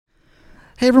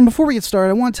Hey everyone, before we get started,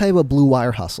 I want to tell you about Blue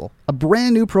Wire Hustle, a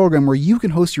brand new program where you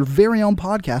can host your very own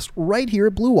podcast right here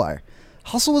at Blue Wire.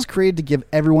 Hustle was created to give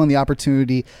everyone the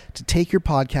opportunity to take your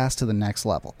podcast to the next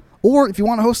level. Or if you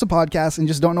want to host a podcast and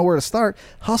just don't know where to start,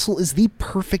 Hustle is the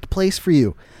perfect place for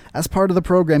you. As part of the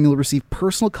program, you'll receive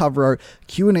personal cover art,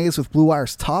 Q&As with Blue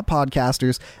Wire's top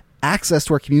podcasters, access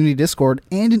to our community Discord,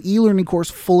 and an e-learning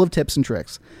course full of tips and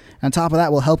tricks. On top of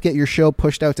that, we'll help get your show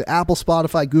pushed out to Apple,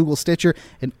 Spotify, Google, Stitcher,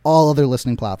 and all other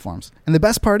listening platforms. And the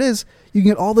best part is, you can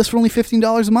get all this for only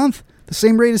 $15 a month, the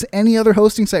same rate as any other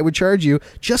hosting site would charge you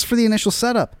just for the initial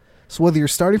setup. So whether you're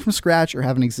starting from scratch or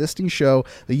have an existing show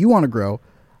that you want to grow,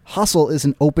 Hustle is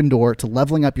an open door to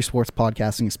leveling up your sports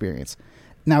podcasting experience.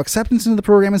 Now, acceptance into the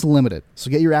program is limited,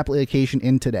 so get your application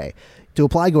in today. To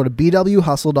apply, go to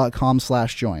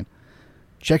bwhustle.com/join.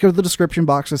 Check out the description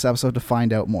box of this episode to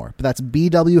find out more. But that's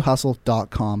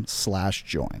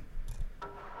bwhustle.com/join.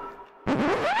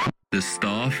 The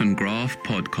Stephy Graph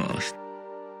Podcast.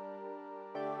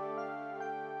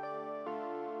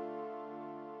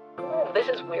 This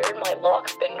is weird. My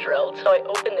lock's been drilled, so I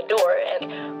open the door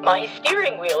and my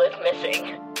steering wheel is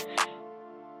missing.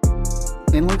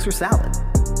 And links for salad.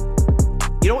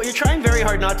 You know what? You're trying very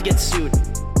hard not to get sued.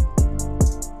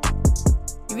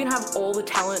 You can have all the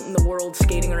talent in the world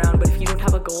skating around, but if you don't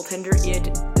have a goaltender,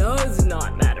 it does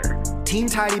not matter. Team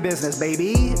Tidy Business,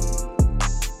 baby.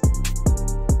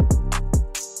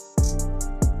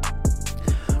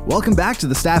 Welcome back to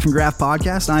the Stephy Graph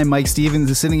Podcast. I'm Mike Stevens,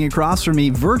 and sitting across from me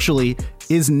virtually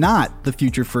is not the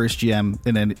future first GM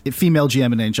in a female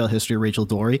GM in NHL history, Rachel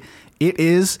Dory. It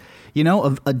is, you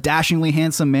know, a dashingly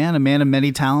handsome man, a man of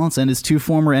many talents, and as two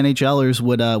former NHLers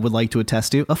would like to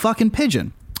attest to, a fucking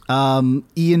pigeon.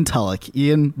 Ian Tulloch.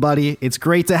 Ian, buddy, it's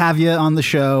great to have you on the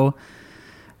show.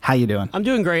 How you doing? I'm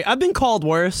doing great. I've been called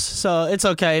worse, so it's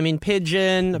okay. I mean,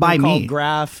 pigeon, I've by been me. called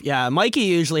Graph. Yeah, Mikey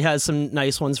usually has some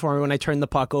nice ones for me when I turn the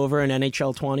puck over in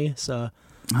NHL 20. So.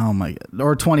 Oh my god,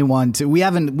 or 21 too.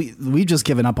 We've just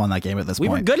given up on that game at this point.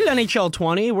 We were good at NHL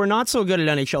 20. We're not so good at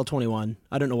NHL 21.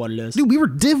 I don't know what it is. Dude, we were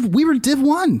Div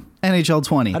 1 NHL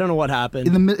 20. I don't know what happened.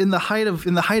 In the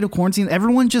height of quarantine,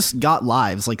 everyone just got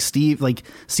lives. Like Steve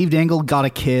Dangle got a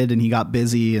kid and he got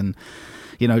busy, and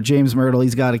you know, James Myrtle,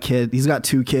 he's got a kid. He's got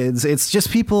two kids. It's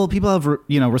just people have,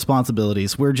 you know,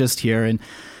 responsibilities. We're just here, and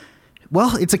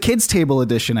well, it's a kids table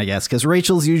edition, I guess, because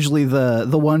Rachel's usually the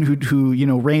one who you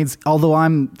know reins. Although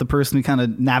I'm the person who kind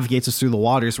of navigates us through the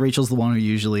waters, Rachel's the one who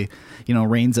usually, you know,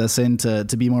 reins us in to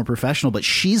be more professional. But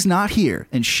she's not here,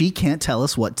 and she can't tell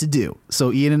us what to do.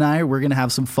 So Ian and we're gonna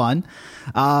have some fun.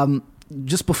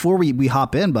 Just before we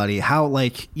hop in, buddy, how,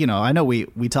 like, you know, I know we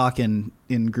talk in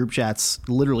group chats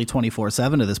literally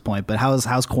 24/7 at this point, but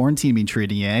how's quarantine been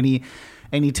treating you?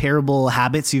 Any terrible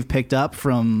habits you've picked up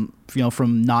from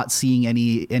not seeing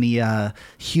any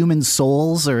human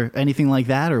souls or anything like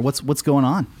that, or what's going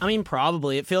on? I mean,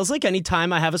 probably. It feels like any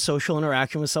time I have a social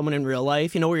interaction with someone in real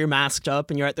life, you know, where you're masked up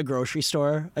and you're at the grocery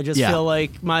store, I just feel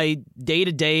like my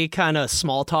day-to-day kind of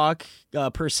small talk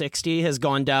per 60 has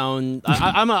gone down.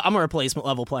 I'm a replacement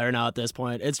level player now at this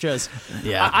point. It's just,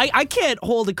 I can't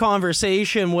hold a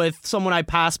conversation with someone I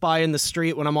pass by in the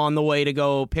street when I'm on the way to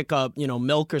go pick up, you know,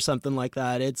 milk or something like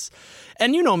that.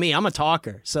 And you know me, I'm a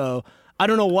talker, so I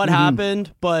don't know what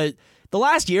happened, but the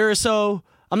last year or so,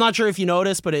 I'm not sure if you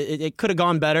noticed, but it could have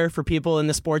gone better for people in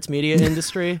the sports media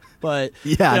industry. But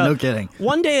yeah, you know, no kidding.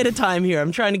 One day at a time here.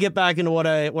 I'm trying to get back into what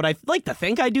I like to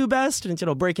think I do best, and, you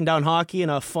know, breaking down hockey in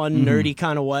a fun, nerdy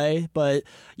kind of way. But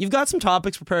you've got some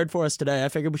topics prepared for us today. I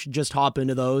figured we should just hop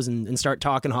into those and start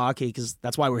talking hockey, because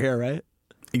that's why we're here, right?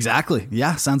 Exactly.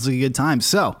 Yeah, sounds like a good time.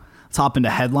 So let's hop into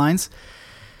headlines.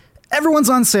 Everyone's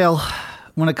on sale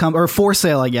when it comes, or for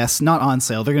sale, I guess, not on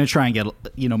sale. They're going to try and get,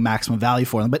 you know, maximum value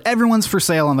for them, but everyone's for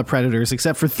sale on the Predators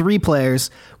except for three players,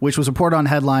 which was reported on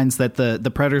headlines that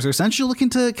the Predators are essentially looking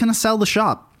to kind of sell the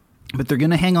shop, but they're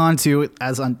going to hang on to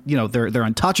as on, you know, they're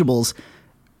untouchables: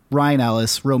 Ryan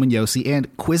Ellis, Roman Josi, and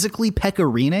quizzically Pekka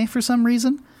Rinne for some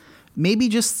reason. Maybe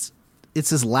just it's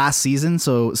his last season,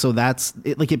 so that's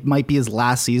it. Like, it might be his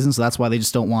last season, so that's why they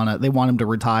just don't want to. They want him to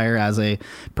retire as a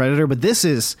Predator, but this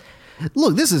is.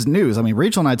 Look, this is news. I mean,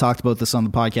 Rachel and I talked about this on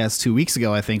the podcast 2 weeks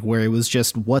ago, I think, where it was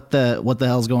just what the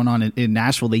hell's going on in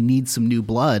Nashville. They need some new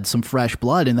blood, some fresh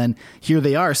blood. And then here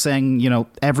they are saying, you know,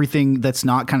 everything that's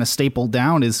not kind of stapled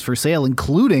down is for sale,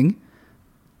 including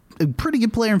a pretty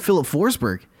good player in Philip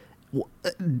Forsberg.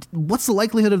 What's the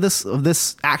likelihood of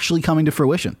this actually coming to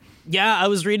fruition? Yeah, I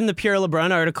was reading the Pierre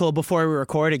LeBrun article before we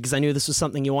recorded because I knew this was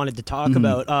something you wanted to talk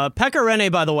about. Pekka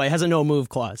Rinne, by the way, has a no-move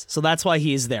clause, so that's why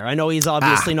he's there. I know he's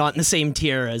obviously not in the same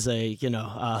tier as a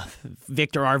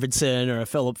Victor Arvidsson or a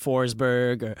Philip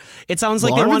Forsberg. Or it sounds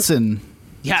like Arvidsson,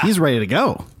 he's ready to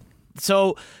go.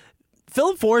 So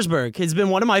Philip Forsberg has been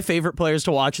one of my favorite players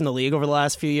to watch in the league over the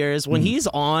last few years. When he's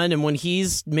on and when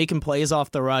he's making plays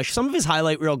off the rush, some of his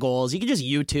highlight reel goals, you can just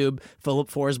YouTube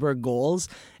Philip Forsberg goals,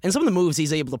 and some of the moves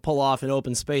he's able to pull off in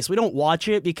open space. We don't watch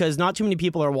it because not too many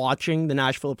people are watching the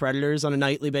Nashville Predators on a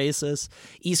nightly basis,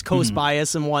 East Coast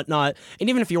bias and whatnot. And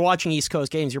even if you're watching East Coast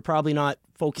games, you're probably not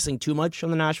focusing too much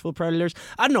on the Nashville Predators.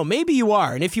 I don't know, maybe you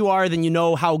are, and if you are, then you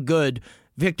know how good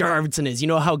Victor Arvidsson is. You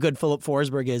know how good Philip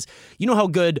Forsberg is. You know how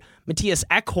good Mattias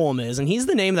Ekholm is. And he's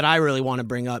the name that I really want to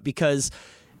bring up because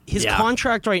his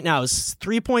contract right now is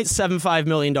 $3.75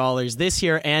 million this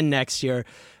year and next year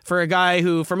for a guy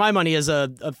who, for my money, is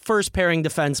a first pairing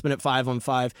defenseman at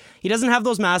 5-on-5. He doesn't have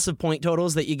those massive point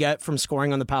totals that you get from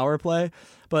scoring on the power play,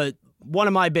 but one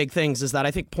of my big things is that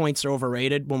I think points are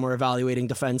overrated when we're evaluating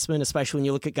defensemen, especially when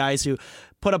you look at guys who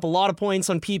put up a lot of points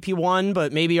on PP1,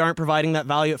 but maybe aren't providing that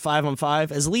value at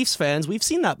 5-on-5. As Leafs fans, we've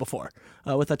seen that before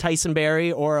with a Tyson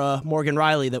Barrie or a Morgan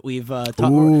Riley that we've talked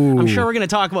about. I'm sure we're going to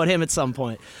talk about him at some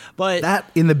point. But that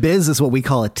in the biz is what we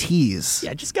call a tease.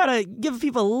 Yeah, just got to give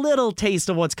people a little taste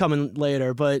of what's coming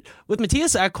later. But with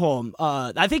Mattias Ekholm,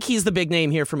 I think he's the big name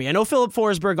here for me. I know Philip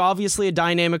Forsberg, obviously a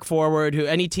dynamic forward who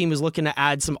any team is looking to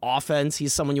add some offense.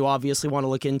 He's someone you obviously want to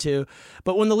look into.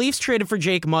 But when the Leafs traded for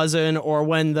Jake Muzzin or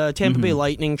when the Tampa Bay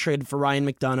Lightning traded for Ryan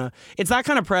McDonough, it's that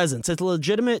kind of presence. It's a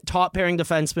legitimate top pairing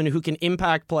defenseman who can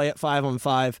impact play at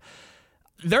 5-on-5.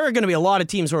 There are going to be a lot of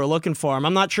teams who are looking for him.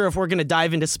 I'm not sure if we're going to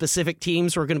dive into specific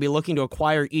teams who are going to be looking to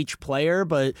acquire each player,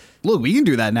 but look, we can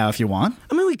do that now if you want.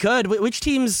 I mean, we could. Which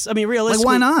teams? I mean, realistically,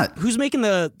 why not? Who's making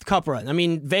the cup run? I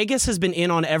mean, Vegas has been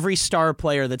in on every star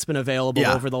player that's been available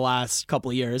over the last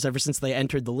couple of years, ever since they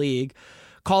entered the league.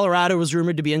 Colorado was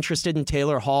rumored to be interested in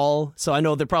Taylor Hall, so I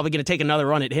know they're probably going to take another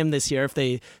run at him this year. If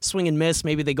they swing and miss,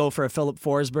 maybe they go for a Philip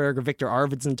Forsberg or Victor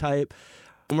Arvidsson type.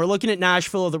 When we're looking at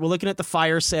Nashville, we're looking at the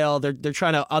fire sale. They're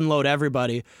trying to unload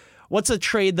everybody. What's a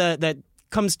trade that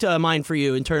comes to mind for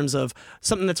you in terms of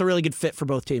something that's a really good fit for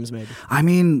both teams, maybe? I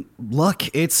mean, look,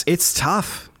 it's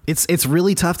tough. It's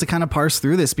really tough to kind of parse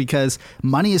through this because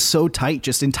money is so tight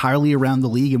just entirely around the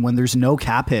league, and when there's no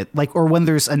cap hit, or when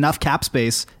there's enough cap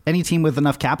space, any team with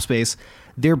enough cap space,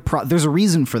 there's a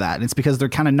reason for that. And it's because they're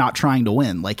kind of not trying to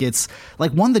win. It's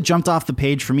one that jumped off the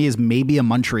page for me is maybe a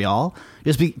Montreal,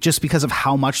 just because of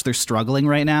how much they're struggling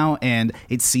right now, and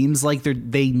it seems like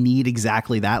they need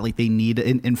exactly that. They need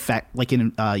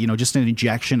just an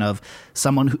injection of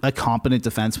someone, a competent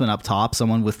defenseman up top,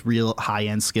 someone with real high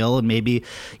end skill, and maybe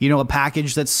a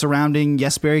package that's surrounding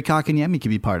Jesperi Kotkaniemi could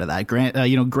be part of that.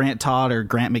 Grant Todd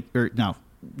or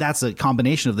that's a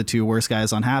combination of the two worst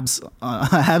guys on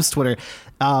Habs Twitter.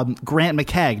 Grant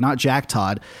McKegg, not Jack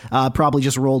Todd, probably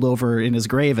just rolled over in his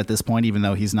grave at this point, even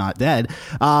though he's not dead.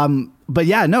 But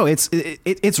yeah, no,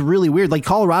 it's really weird. Like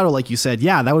Colorado, like you said,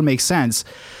 yeah, that would make sense.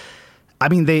 I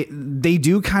mean, they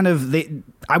do kind of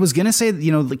I was gonna say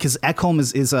because Ekholm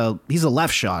is a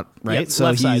left shot, right? Yep, so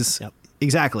left he's side. Yep.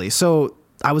 Exactly. So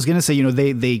I was gonna say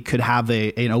they could have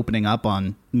an opening up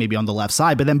on maybe on the left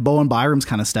side, but then Bowen Byram's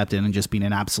kind of stepped in and just been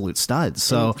an absolute stud.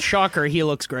 So and shocker, he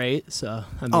looks great. So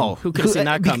I mean, who could have seen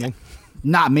that coming?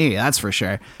 Not me, that's for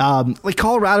sure.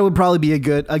 Colorado would probably be a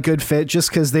good fit just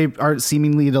because they are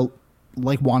seemingly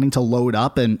wanting to load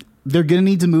up, and they're gonna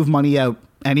need to move money out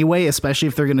anyway, especially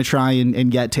if they're gonna try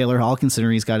and get Taylor Hall,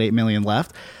 considering he's got $8 million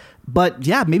left. But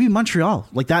yeah, maybe Montreal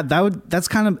that's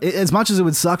kind of, as much as it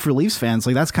would suck for Leafs fans,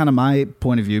 that's kind of my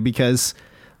point of view, because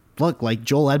look,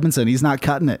 Joel Edmondson, he's not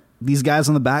cutting it. These guys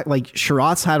on the back,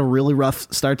 Sherratt's had a really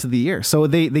rough start to the year. So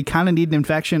they kind of need an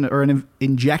infection or an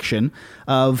injection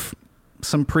of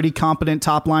some pretty competent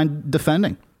top line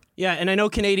defending. Yeah. And I know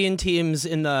Canadian teams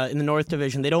in the North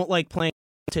Division, they don't like playing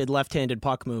left-handed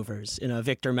puck movers in a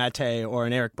Victor Mete or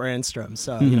an Eric Brandstrom.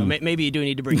 So, maybe you do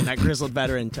need to bring in that grizzled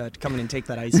veteran to come in and take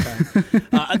that ice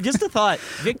time. Just a thought.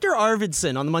 Victor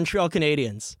Arvidsson on the Montreal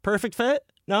Canadiens. Perfect fit?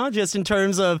 No? Just in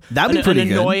terms of That'd be pretty an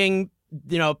good. Annoying,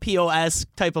 POS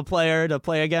type of player to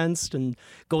play against and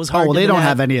goes hard. Oh, well, to they the don't net.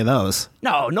 have any of those.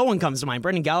 No one comes to mind.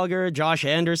 Brendan Gallagher, Josh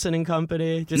Anderson and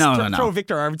company. Just throw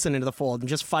Victor Arvidsson into the fold and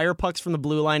just fire pucks from the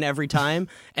blue line every time,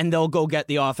 and they'll go get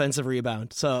the offensive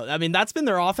rebound. So, I mean, that's been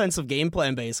their offensive game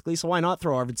plan, basically. So why not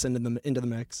throw Arvidsson into the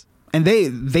mix? And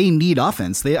they need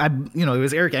offense. It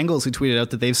was Eric Engels who tweeted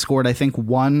out that they've scored, I think,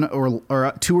 one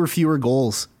or two or fewer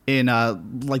goals in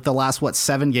like the last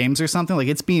 7 games or something. Like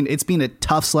it's been a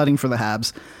tough sledding for the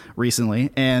Habs recently,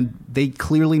 and they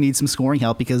clearly need some scoring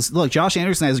help because look, Josh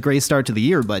Anderson has a great start to the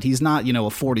year, but he's not a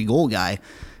 40 goal guy.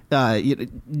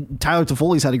 Tyler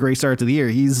Toffoli's had a great start to the year.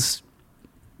 He's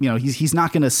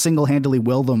not going to single handedly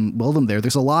will them there.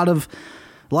 There's a lot of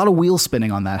wheel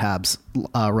spinning on that Habs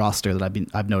roster that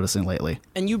I've noticing lately.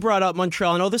 And you brought up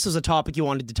Montreal. I know this is a topic you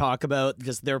wanted to talk about,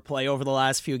 just their play over the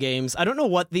last few games. I don't know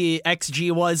what the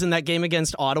XG was in that game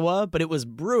against Ottawa, but it was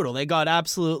brutal. They got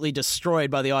absolutely destroyed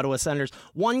by the Ottawa Senators.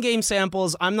 1 game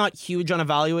samples, I'm not huge on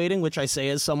evaluating, which I say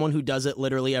as someone who does it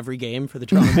literally every game for the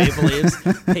Toronto Maple Leafs,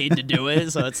 paid to do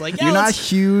it. So it's like, yeah, you're not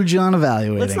huge on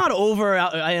evaluating. Let's not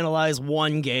overanalyze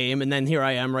 1 game, and then here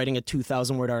I am writing a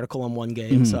 2,000-word article on 1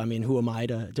 game. So, I mean, who am I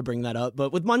to bring that up?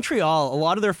 But with Montreal, a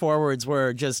lot of their forwards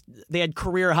were just, they had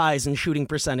career highs in shooting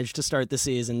percentage to start the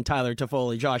season. Tyler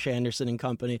Toffoli, Josh Anderson and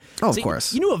company. Oh, of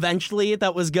course. You knew eventually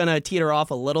that was going to teeter off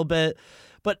a little bit.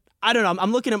 But I don't know.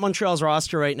 I'm looking at Montreal's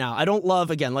roster right now. I don't love,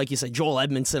 again, like you said, Joel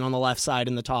Edmondson on the left side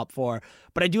in the top 4.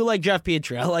 But I do like Jeff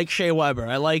Petrie. I like Shea Weber.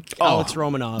 I like Alex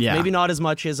Romanov. Yeah. Maybe not as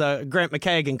much as Grant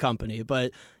McKegg and company,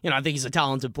 but I think he's a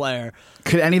talented player.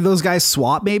 Could any of those guys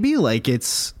swap maybe? Like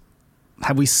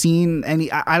have we seen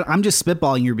any? I'm just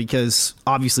spitballing here because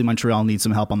obviously Montreal needs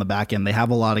some help on the back end. They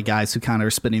have a lot of guys who kind of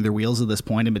are spinning their wheels at this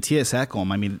point. And Matthias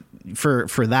Ekholm, I mean,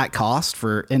 for that cost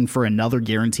for another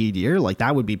guaranteed year, like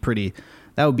that would be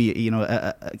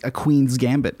a Queen's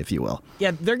gambit, if you will.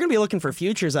 Yeah, they're going to be looking for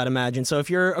futures, I'd imagine. So if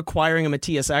you're acquiring a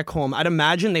Matthias Ekholm, I'd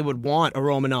imagine they would want a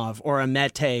Romanov or a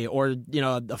Mete or,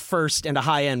 a first and a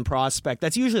high-end prospect.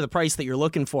 That's usually the price that you're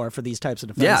looking for these types of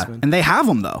defensemen. Yeah, and they have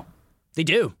them, though. They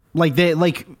do. Like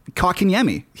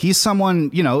Kotkaniemi. He's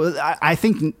someone, I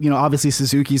think, obviously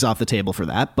Suzuki's off the table for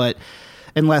that, but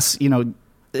unless,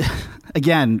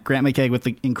 again, Grant McKegg with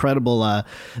the incredible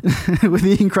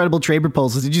trade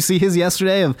proposals. Did you see his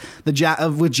yesterday with Jack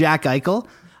Eichel?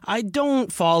 I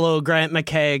don't follow Grant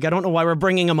McKegg. I don't know why we're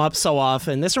bringing him up so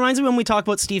often. This reminds me when we talk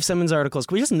about Steve Simmons articles.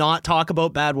 Can we just not talk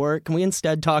about bad work? Can we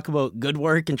instead talk about good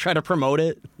work and try to promote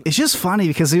it? It's just funny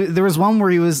because there was one where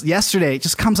he was yesterday. It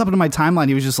just comes up into my timeline.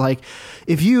 He was just like,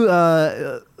 if you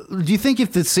do you think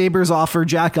if the Sabres offer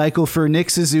Jack Eichel for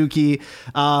Nick Suzuki,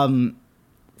 who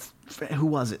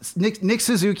was it? Nick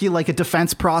Suzuki, like a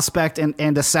defense prospect and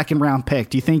a 2nd round pick,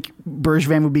 do you think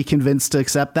Bergevin would be convinced to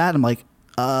accept that? I'm like,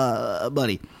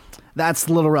 buddy, that's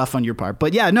a little rough on your part.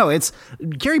 But yeah, no, it's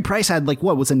Gary Price had a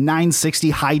 960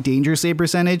 high danger save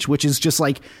percentage, which is just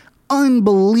like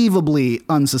unbelievably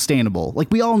unsustainable. Like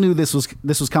we all knew this was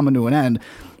coming to an end.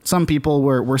 Some people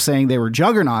were saying they were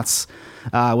juggernauts,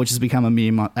 which has become a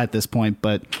meme at this point,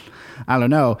 but I don't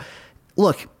know.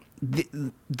 Look,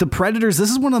 the Predators,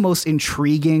 this is one of the most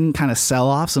intriguing kind of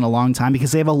sell-offs in a long time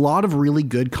because they have a lot of really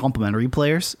good complementary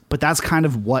players, but that's kind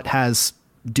of what has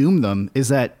doom them, is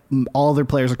that all their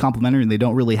players are complementary and they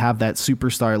don't really have that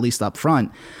superstar, at least up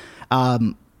front.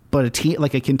 But a team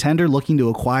like a contender looking to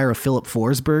acquire a Philip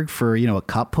Forsberg for a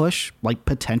cup push, like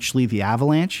potentially the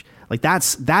Avalanche, like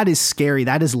that is scary.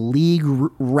 That is league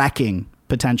wrecking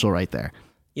potential right there.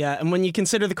 Yeah, and when you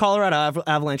consider the Colorado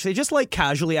Avalanche, they just like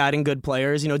casually adding good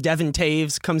players. Devin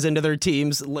Taves comes into their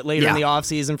teams later in the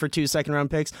offseason for 2 second-round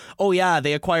picks. Oh, yeah,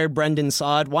 they acquired Brendan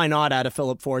Saad. Why not add a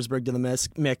Philip Forsberg to the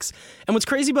mix? And what's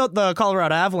crazy about the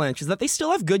Colorado Avalanche is that they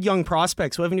still have good young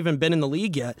prospects who haven't even been in the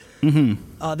league yet.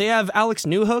 Mm-hmm. They have Alex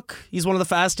Newhook. He's one of the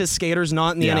fastest skaters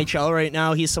not in the NHL right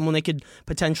now. He's someone they could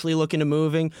potentially look into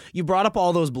moving. You brought up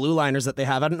all those blue liners that they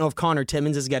have. I don't know if Connor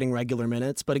Timmins is getting regular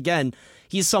minutes, but again,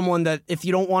 he's someone that if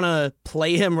you don't want to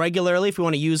play him regularly, if you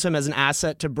want to use him as an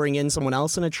asset to bring in someone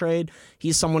else in a trade,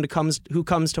 he's someone who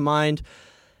comes to mind.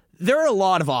 There are a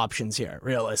lot of options here,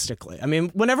 realistically. I mean,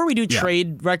 whenever we do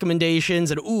trade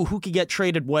recommendations and, who could get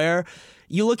traded where,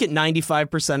 you look at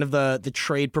 95% of the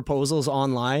trade proposals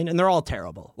online, and they're all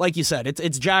terrible. Like you said,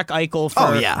 it's Jack Eichel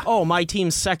for, my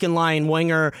team's second-line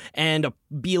winger and a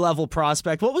B-level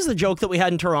prospect. What was the joke that we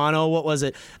had in Toronto? What was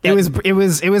it? It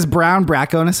was Brown,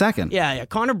 Bracco, and a second. Yeah.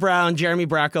 Connor Brown, Jeremy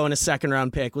Bracco, and a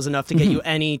second-round pick was enough to get you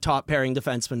any top-pairing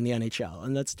defenseman in the NHL,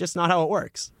 and that's just not how it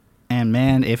works. And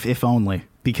man, if only,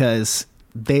 because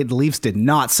the Leafs did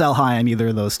not sell high on either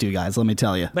of those two guys, let me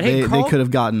tell you. But hey, they could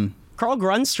have gotten... Carl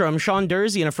Grunstrom, Sean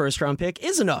Durzi, and a first-round pick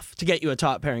is enough to get you a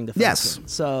top-pairing defenseman. Yes.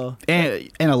 So, and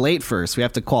a late first. We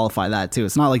have to qualify that, too.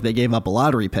 It's not like they gave up a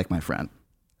lottery pick, my friend.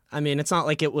 I mean, it's not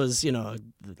like it was, it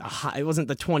wasn't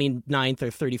the 29th or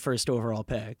 31st overall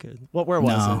pick. Where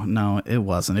was it? No, it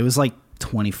wasn't. It was like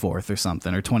 24th or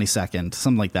something, or 22nd,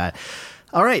 something like that.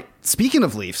 All right, speaking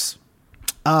of Leafs,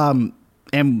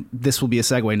 And this will be a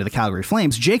segue into the Calgary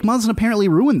Flames. Jake Muzzin apparently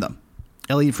ruined them.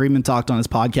 Elliot Friedman talked on his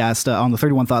podcast, on the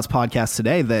 31 Thoughts podcast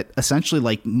today, that essentially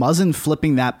like Muzzin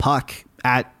flipping that puck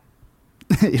at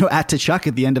Tkachuk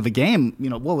at the end of a game,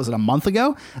 what was it, a month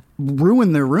ago,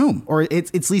 ruined their room, or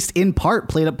it's at least in part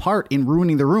played a part in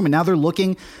ruining the room. And now they're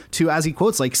looking to, as he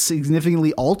quotes, like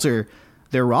significantly alter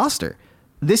their roster.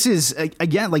 This is,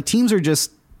 again, like teams are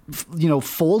just,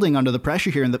 folding under the pressure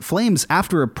here. And the Flames,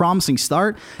 after a promising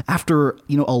start, after,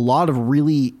 a lot of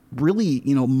really, really,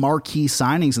 marquee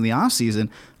signings in the offseason,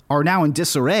 are now in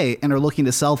disarray and are looking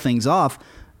to sell things off.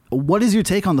 What is your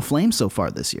take on the Flames so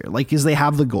far this year? Like, is they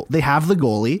have the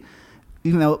goalie,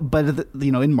 but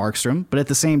in Markstrom, but at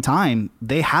the same time,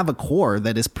 they have a core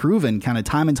that is proven kind of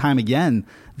time and time again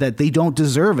that they don't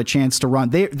deserve a chance to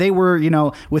run. They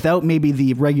were, without maybe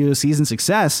the regular season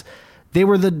success, they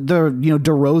were the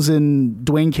DeRozan,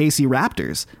 Dwayne Casey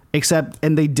Raptors,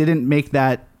 and they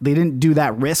didn't do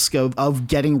that risk of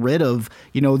getting rid of,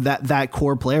 that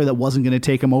core player that wasn't going to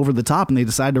take them over the top. And they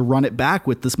decided to run it back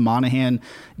with this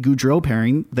Monahan-Gaudreau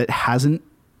pairing that has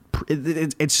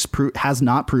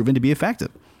not proven to be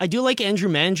effective. I do like Andrew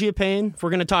Mangiapane. If we're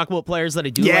going to talk about players that I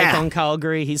do like on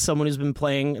Calgary, he's someone who's been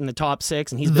playing in the top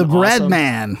six, and he's been the bread awesome.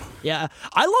 Man. Yeah,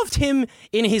 I loved him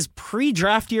in his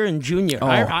pre-draft year in junior.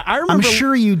 I remember. I'm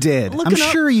sure you did. Like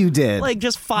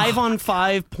just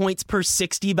 5-on-5 points per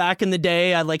 60 back in the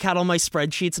day. I had all my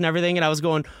spreadsheets and everything, and I was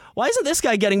going, why isn't this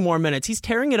guy getting more minutes? He's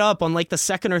tearing it up on the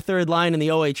second or third line in the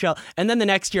OHL. And then the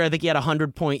next year, I think he had a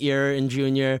 100-point year in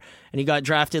junior, and he got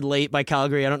drafted late by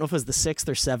Calgary. I don't know if it was the 6th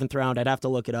or 7th round. I'd have to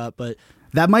look it up, but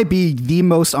that might be the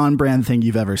most on-brand thing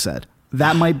you've ever said.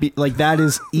 That might be that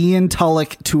is Ian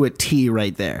Tulloch to a T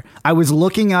right there. I was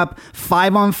looking up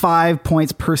 5-on-5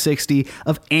 points per 60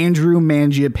 of Andrew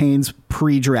Mangiapane's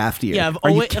pre-draft year. Yeah, are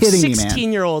you kidding me, man?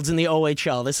 16-year-olds in the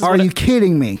OHL. This is Are you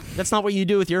kidding me? That's not what you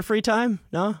do with your free time?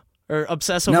 No? Or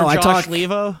obsess over Josh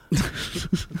Levo?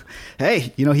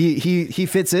 Hey, he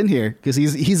fits in here because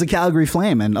he's a Calgary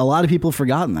Flame, and a lot of people have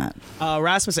forgotten that.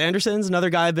 Rasmus Anderson's another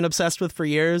guy I've been obsessed with for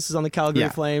years. He's on the Calgary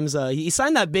Flames. He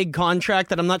signed that big contract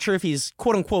that I'm not sure if he's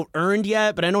quote-unquote earned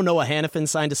yet, but I know Noah Hannafin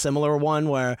signed a similar one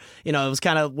where, it was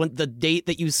kind of when the date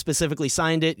that you specifically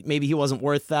signed it, maybe he wasn't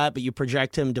worth that, but you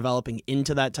project him developing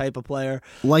into that type of player.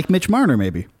 Like Mitch Marner,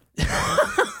 maybe.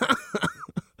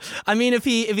 I mean, if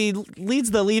he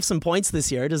leads the Leafs in points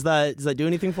this year, does that do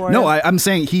anything for him? No, I'm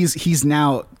saying he's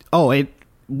now.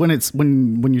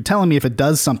 When you're telling me if it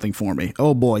does something for me,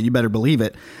 oh boy, you better believe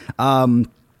it.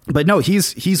 But no,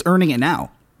 he's earning it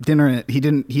now. He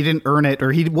didn't earn it,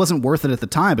 or he wasn't worth it at the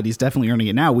time, but he's definitely earning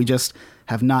it now. We just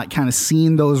have not kind of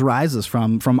seen those rises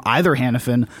from either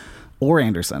Hannafin or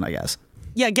Anderson, I guess.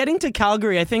 Yeah, getting to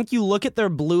Calgary, I think you look at their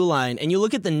blue line and you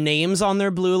look at the names on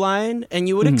their blue line and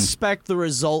you would expect the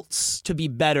results to be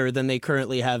better than they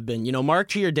currently have been. Mark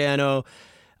Giordano,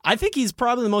 I think he's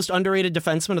probably the most underrated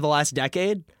defenseman of the last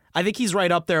decade. I think he's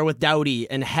right up there with Doughty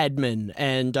and Hedman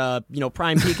and,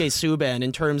 prime PK Subban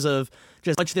in terms of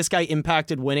just how much this guy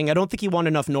impacted winning. I don't think he won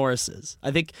enough Norrises.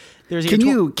 I think there's... Can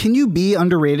you be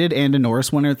underrated and a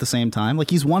Norris winner at the same time?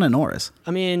 He's won a Norris.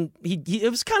 I mean,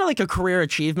 it was kind of like a career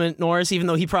achievement Norris, even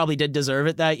though he probably did deserve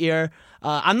it that year.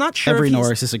 I'm not sure Every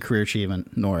Norris is a career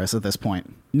achievement Norris at this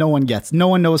point. No one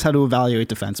knows how to evaluate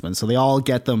defensemen, so they all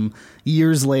get them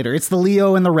years later. It's the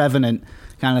Leo and the Revenant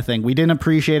kind of thing. We didn't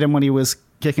appreciate him when he was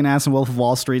kicking ass in Wolf of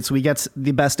Wall Street, so he gets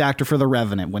the best actor for The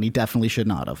Revenant when he definitely should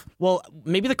not have. Well,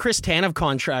 maybe the Chris Tanev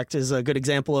contract is a good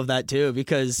example of that too,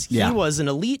 because he was an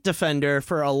elite defender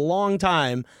for a long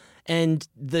time, and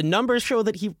the numbers show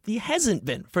that he hasn't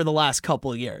been for the last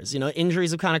couple of years.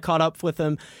 Injuries have kind of caught up with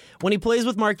him. When he plays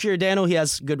with Mark Giordano, he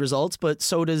has good results, but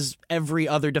so does every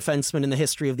other defenseman in the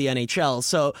history of the NHL.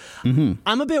 So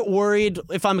I'm a bit worried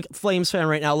if I'm a Flames fan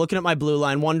right now, looking at my blue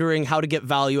line, wondering how to get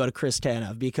value out of Chris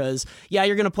Tanev, because,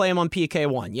 you're going to play him on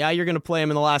PK1. Yeah, you're going to play him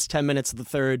in the last 10 minutes of the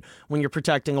third when you're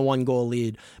protecting a 1-goal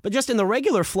lead. But just in the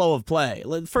regular flow of play,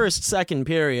 first, second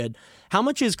period, how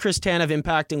much is Chris Tanev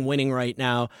impacting winning right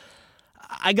now?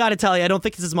 I got to tell you, I don't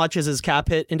think it's as much as his cap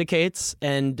hit indicates.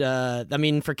 And,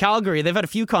 for Calgary, they've had a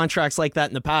few contracts like that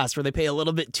in the past where they pay a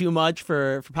little bit too much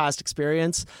for past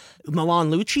experience.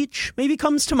 Milan Lucic maybe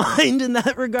comes to mind in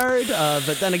that regard.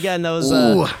 But then again, that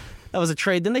was a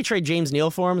trade. Didn't they trade James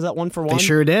Neal for him? Is that 1-for-1? They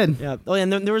sure did. Yeah. Oh,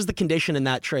 and there was the condition in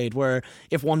that trade where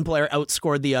if one player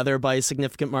outscored the other by a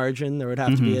significant margin, there would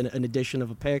have to be an addition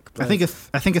of a pick. But I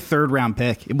think a third-round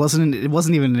pick. It wasn't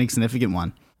even an insignificant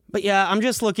one. But yeah, I'm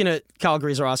just looking at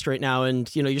Calgary's roster right now, and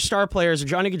your star players are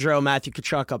Johnny Gaudreau, Matthew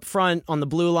Tkachuk up front. On the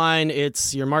blue line,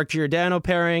 it's your Mark Giordano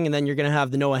pairing, and then you're going to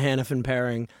have the Noah Hannafin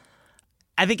pairing.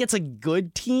 I think it's a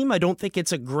good team. I don't think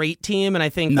it's a great team, and I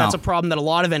think that's a problem that a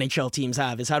lot of NHL teams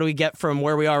have, is how do we get from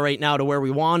where we are right now to where we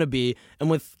want to be? And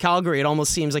with Calgary, it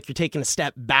almost seems like you're taking a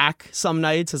step back some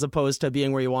nights as opposed to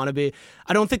being where you want to be.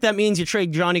 I don't think that means you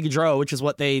trade Johnny Gaudreau, which is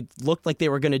what they looked like they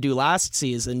were going to do last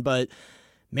season, but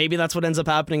maybe that's what ends up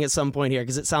happening at some point here,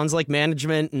 because it sounds like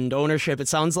management and ownership, it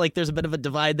sounds like there's a bit of a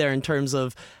divide there in terms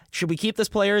of, should we keep this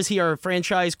player? Is he our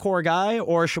franchise core guy?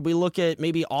 Or should we look at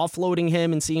maybe offloading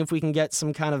him and seeing if we can get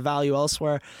some kind of value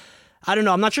elsewhere? I don't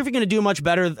know. I'm not sure if you're going to do much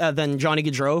better than Johnny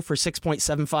Gaudreau for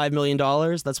 $6.75 million.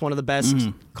 That's one of the best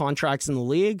contracts in the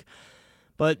league.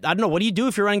 But I don't know. What do you do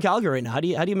if you're running Calgary right now? How do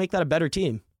you make that a better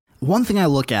team? One thing I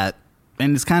look at,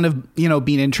 and it's kind of,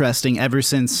 been interesting ever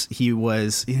since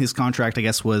his contract, I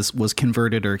guess, was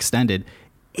converted or extended.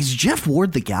 Is Jeff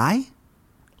Ward the guy?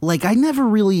 Like, I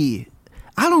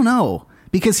don't know,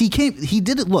 because he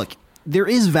did it. Look, there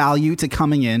is value to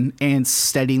coming in and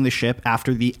steadying the ship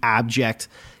after the abject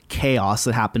chaos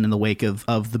that happened in the wake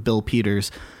of the Bill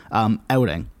Peters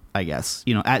outing, I guess,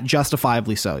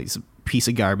 justifiably so. He's a piece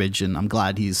of garbage, and I'm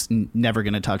glad he's never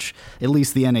going to touch at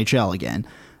least the NHL again.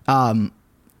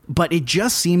 But it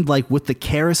just seemed like with the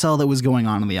carousel that was going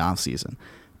on in the offseason,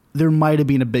 there might have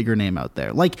been a bigger name out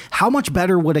there. Like, how much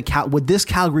better would this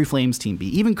Calgary Flames team be,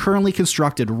 even currently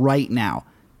constructed right now,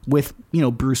 with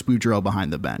Bruce Boudreau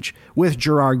behind the bench, with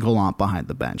Gerard Gallant behind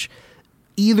the bench,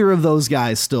 either of those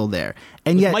guys still there,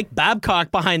 and with yet Mike Babcock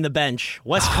behind the bench,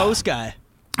 West Coast guy.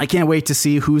 I can't wait to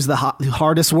see who's the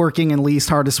hardest working and least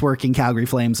hardest working Calgary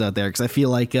Flames out there, because I feel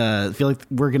like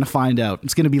we're gonna find out.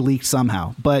 It's gonna be leaked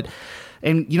somehow, but.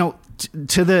 And,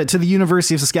 to the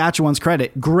University of Saskatchewan's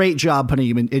credit, great job putting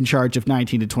him in charge of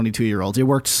 19 to 22-year-olds. It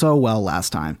worked so well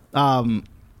last time.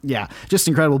 Yeah, just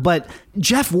incredible. But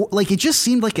Jeff, it just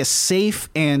seemed like a safe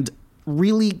and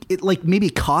really, maybe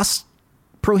cost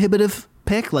prohibitive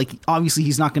pick. Like, obviously,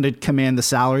 he's not going to command the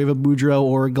salary of a Boudreau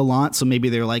or a Gallant. So maybe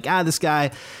they're like, this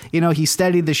guy, he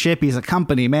steadied the ship. He's a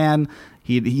company man.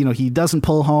 He doesn't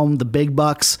pull home the big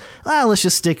bucks. Let's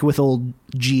just stick with old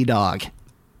G-Dog.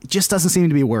 It just doesn't seem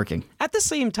to be working. At the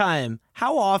same time,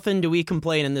 how often do we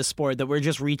complain in this sport that we're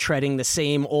just retreading the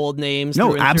same old names?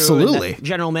 No, absolutely.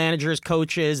 General managers,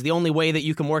 coaches, the only way that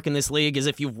you can work in this league is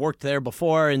if you've worked there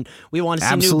before, and we want to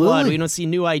see new blood. We want to see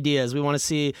new ideas. We want to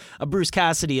see a Bruce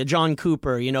Cassidy, a John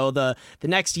Cooper, the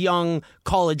next young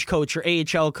college coach or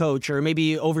AHL coach, or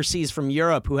maybe overseas from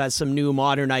Europe who has some new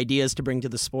modern ideas to bring to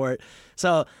the sport.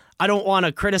 So I don't want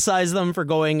to criticize them for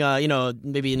going,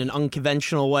 maybe in an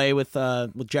unconventional way with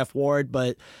Jeff Ward,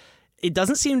 but it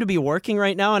doesn't seem to be working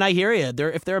right now. And I hear you.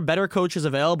 If there are better coaches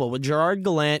available, would Gerard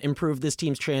Gallant improve this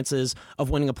team's chances of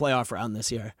winning a playoff round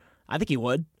this year? I think he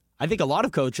would. I think a lot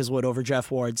of coaches would over Jeff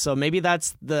Ward. So maybe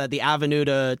that's the avenue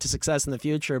to success in the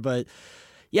future. But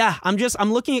yeah, I'm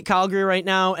looking at Calgary right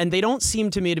now, and they don't seem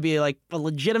to me to be like a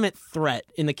legitimate threat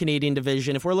in the Canadian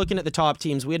division. If we're looking at the top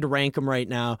teams, we had to rank them right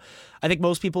now. I think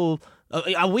most people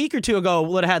a week or two ago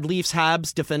would have had Leafs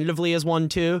Habs definitively as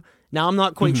 1-2. Now I'm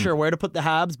not quite sure where to put the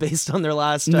Habs based on their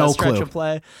last stretch of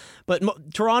play.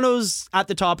 But Toronto's at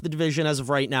the top of the division as of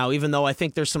right now, even though I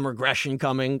think there's some regression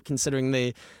coming, considering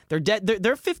they're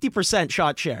 50%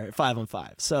 shot share at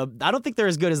 5-on-5. So I don't think they're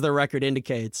as good as their record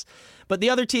indicates. But the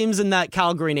other teams in that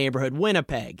Calgary neighborhood,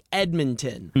 Winnipeg,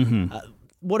 Edmonton,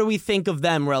 what do we think of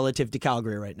them relative to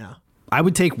Calgary right now? I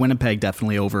would take Winnipeg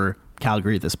definitely over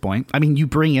Calgary at this point. I mean, you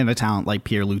bring in a talent like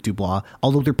Pierre-Luc Dubois,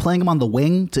 although they're playing him on the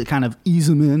wing to kind of ease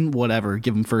him in, whatever,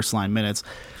 give him first line minutes.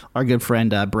 Our good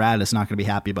friend Brad is not going to be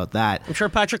happy about that. I'm sure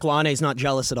Patrick Laine is not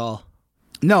jealous at all.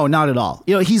 No, not at all.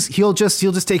 He'll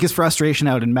just take his frustration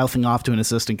out and mouthing off to an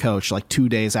assistant coach like 2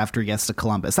 days after he gets to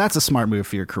Columbus. That's a smart move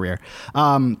for your career.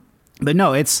 But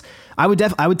no, I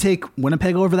would take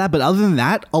Winnipeg over that. But other than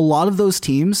that, a lot of those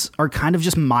teams are kind of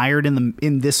just mired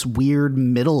in this weird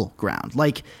middle ground.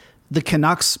 Like, the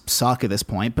Canucks suck at this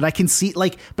point, but I can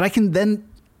can then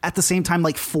at the same time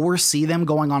foresee them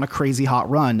going on a crazy hot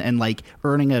run and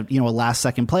earning a last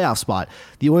second playoff spot.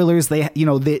 The Oilers, they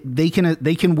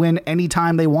can win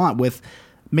anytime they want with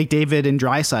McDavid and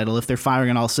Draisaitl if they're firing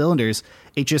on all cylinders.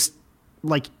 It just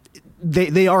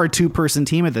they are a 2-person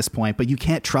team at this point, but you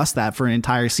can't trust that for an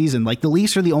entire season. The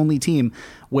Leafs are the only team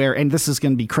where, and this is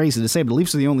going to be crazy to say, but the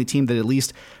Leafs are the only team that at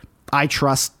least I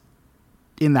trust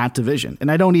in that division. And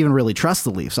I don't even really trust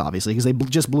the Leafs, obviously, because they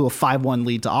just blew a 5-1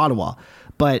 lead to Ottawa.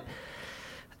 But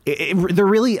they're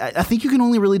really, I think you can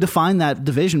only really define that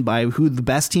division by who the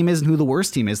best team is and who the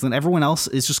worst team is. Then everyone else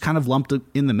is just kind of lumped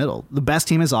in the middle. The best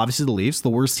team is obviously the Leafs. The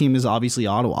worst team is obviously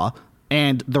Ottawa.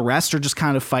 And the rest are just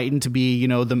kind of fighting to be,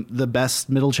 the best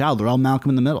middle child. They're all Malcolm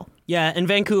in the middle. Yeah, and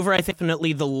Vancouver, I think,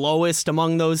 definitely the lowest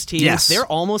among those teams. Yes. They're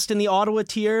almost in the Ottawa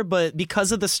tier, but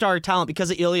because of the star talent,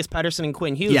 because of Elias Pettersson and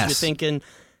Quinn Hughes, Yes. you're thinking,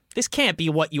 this can't be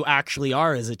what you actually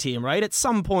are as a team, right? At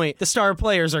some point, the star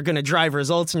players are going to drive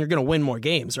results and you're going to win more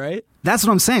games, right? That's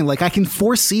what I'm saying. Like, I can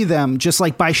foresee them just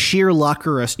like by sheer luck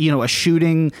or a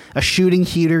shooting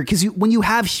heater. Because when you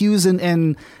have Hughes and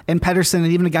Pettersson and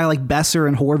even a guy like Besser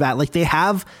and Horvat, like they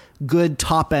have good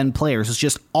top end players. It's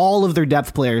just all of their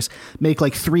depth players make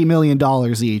like $3 million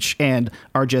each and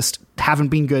are just haven't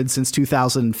been good since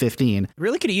 2015.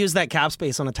 Really could have used that cap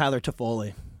space on a Tyler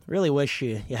Toffoli. Really wish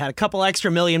you had a couple extra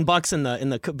 $1 million in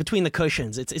the between the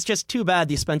cushions. It's just too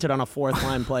bad you spent it on a fourth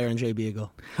line player in Jay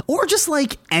Beagle. Or just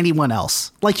like anyone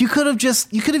else. Like you could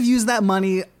have used that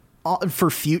money for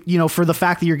the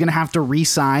fact that you're going to have to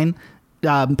re-sign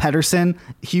Pettersson.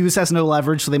 Hughes has no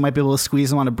leverage, so they might be able to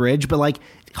squeeze him on a bridge. But like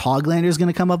Hoglander's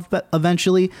going to come up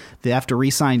eventually. They have to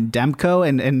re-sign Demko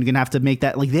and going to have to make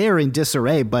that, like, they are in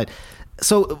disarray. But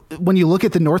so when you look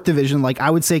at the North Division, like I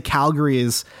would say Calgary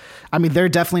is, I mean, they're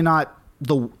definitely not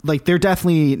the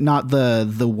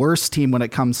worst team when it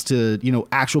comes to,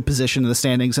 actual position in the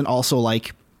standings and also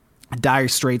like dire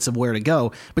straits of where to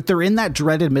go. But they're in that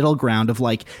dreaded middle ground of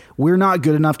like, we're not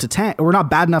good enough to tank, we're not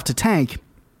bad enough to tank,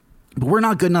 but we're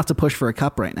not good enough to push for a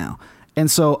cup right now. And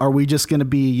so are we just going to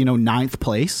be, ninth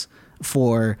place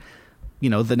for,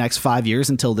 the next 5 years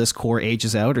until this core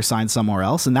ages out or signs somewhere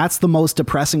else? And that's the most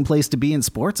depressing place to be in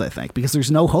sports, I think, because there's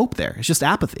no hope there. It's just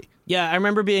apathy. Yeah, I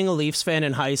remember being a Leafs fan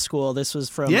in high school. This was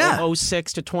from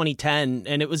 06 to 2010,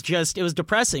 and it was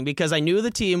depressing because I knew the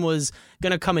team was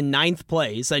going to come in ninth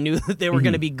place. I knew that they were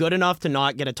going to be good enough to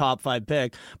not get a top 5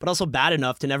 pick, but also bad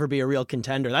enough to never be a real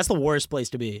contender. That's the worst place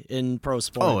to be in pro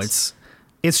sports. Oh,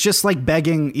 it's just like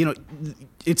begging,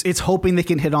 it's hoping they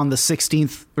can hit on the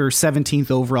 16th or 17th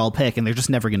overall pick, and they're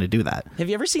just never going to do that. Have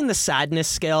you ever seen the sadness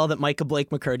scale that Micah Blake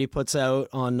McCurdy puts out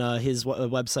on his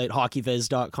website,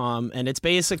 hockeyviz.com? And it's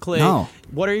basically,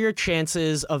 what are your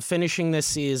chances of finishing this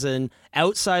season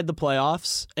outside the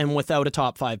playoffs and without a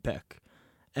top 5 pick?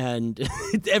 And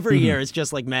every year it's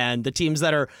just like, man, the teams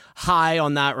that are high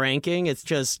on that ranking,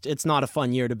 it's not a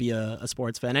fun year to be a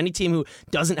sports fan. Any team who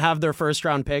doesn't have their first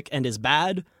round pick and is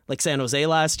bad, like San Jose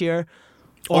last year.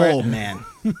 Man.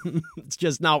 It's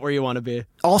just not where you want to be.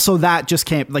 Also, that just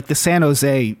came, like the San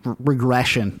Jose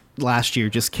regression last year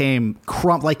just came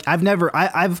like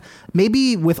I've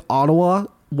maybe with Ottawa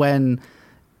when,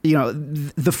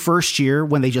 the first year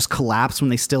when they just collapsed,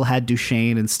 when they still had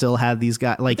Duchesne and still had these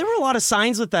guys. Like, there were a lot of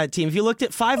signs with that team. If you looked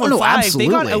at 5-on-5, they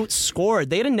got outscored.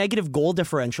 They had a negative goal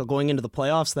differential going into the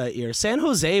playoffs that year. San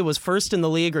Jose was first in the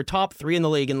league or top 3 in the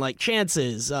league in like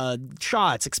chances,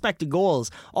 shots, expected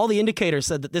goals. All the indicators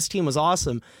said that this team was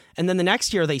awesome. And then the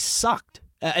next year they sucked.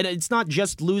 And it's not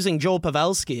just losing Joe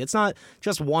Pavelski. It's not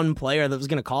just one player that was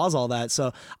going to cause all that.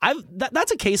 So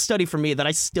that's a case study for me that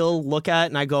I still look at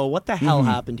and I go, what the hell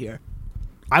happened here?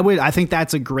 I think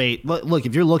that's a great look.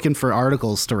 If you're looking for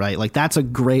articles to write, like that's a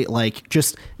great, like,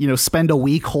 just, spend a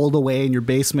week holed away in your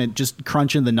basement, just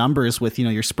crunching the numbers with,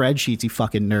 your spreadsheets, you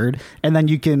fucking nerd. And then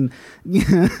you can,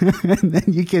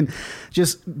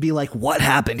 just be like, what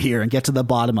happened here, and get to the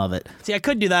bottom of it. See, I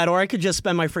could do that, or I could just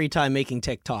spend my free time making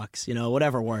TikToks,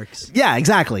 whatever works. Yeah,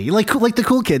 exactly. Like the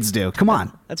cool kids do. Come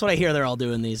on. That's what I hear they're all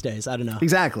doing these days. I don't know.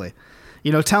 Exactly.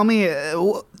 Tell me,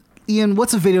 Ian,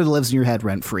 what's a video that lives in your head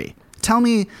rent free? Tell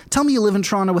me you live in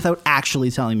Toronto without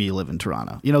actually telling me you live in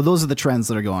Toronto. Those are the trends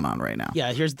that are going on right now.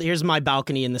 Yeah, here's my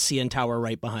balcony in the CN Tower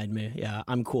right behind me. Yeah,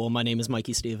 I'm cool. My name is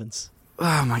Mikey Stevens.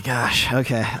 Oh my gosh.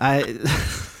 Okay.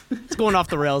 It's going off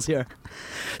the rails here.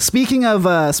 Speaking of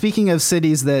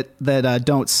cities that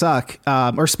don't suck,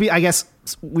 I guess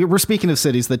we're speaking of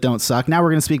cities that don't suck. Now we're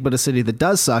going to speak about a city that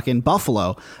does suck in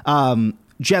Buffalo.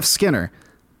 Jeff Skinner,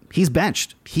 he's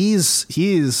benched.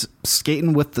 He's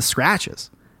skating with the scratches.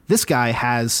 This guy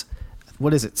has,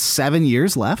 7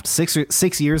 years left,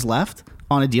 6 years left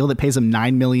on a deal that pays him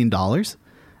 $9 million.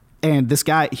 And this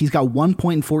guy, he's got 1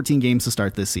 point in 14 games to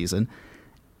start this season.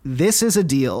 This is a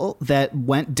deal that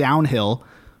went downhill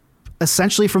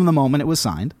essentially from the moment it was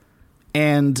signed.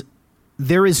 And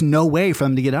there is no way for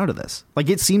them to get out of this. Like,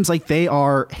 it seems like they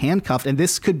are handcuffed. And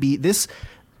this could be this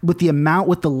with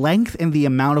the length and the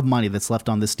amount of money that's left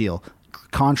on this deal,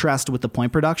 contrasted with the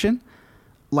point production,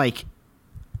 like,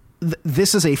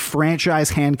 this is a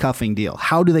franchise handcuffing deal.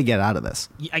 How do they get out of this?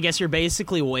 I guess you're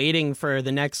basically waiting for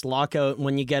the next lockout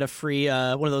when you get a free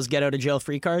one of those get out of jail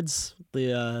free cards.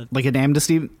 Like an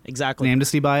amnesty? Exactly. An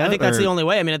amnesty buyout? I think that's the only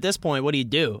way. I mean, at this point, what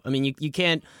do? I mean, you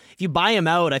can't, if you buy him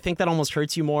out, I think that almost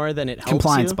hurts you more than it helps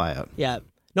Compliance you. buyout. Yeah.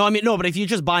 No, I mean, no, but if you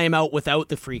just buy him out without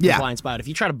the free compliance buyout, if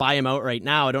you try to buy him out right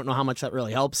now, I don't know how much that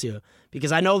really helps you,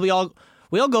 because I know we all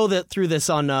go through this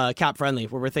on Cap Friendly,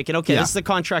 where we're thinking, okay, this is the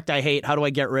contract I hate. How do I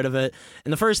get rid of it?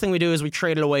 And the first thing we do is we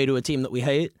trade it away to a team that we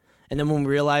hate. And then when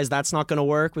we realize that's not going to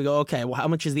work, we go, okay, well, how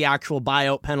much is the actual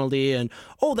buyout penalty? And,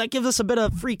 that gives us a bit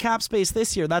of free cap space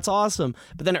this year. That's awesome.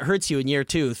 But then it hurts you in year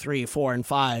 2, 3, 4, and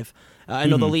 5. I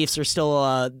know the Leafs are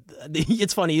still,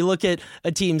 it's funny, you look at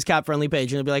a team's cap-friendly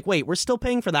page and you'll be like, wait, we're still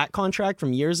paying for that contract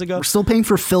from years ago? We're still paying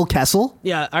for Phil Kessel?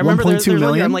 Yeah, I remember there's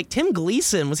million? I'm like, Tim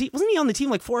Gleason, wasn't he on the team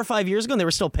like 4 or 5 years ago and they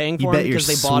were still paying for him because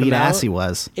they bought him out? He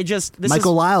was.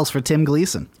 Michael Lyles for Tim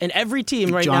Gleason. And every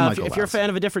team right now, if you're a fan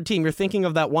of a different team, you're thinking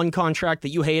of that one contract that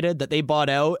you hated, that they bought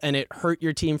out, and it hurt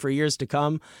your team for years to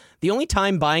come. The only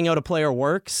time buying out a player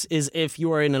works is if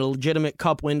you are in a legitimate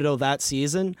cup window that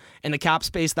season, and the cap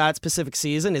space that specific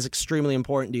season is extremely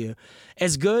important to you.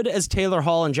 As good as Taylor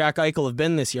Hall and Jack Eichel have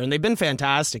been this year, and they've been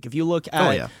fantastic. If you look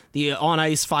at the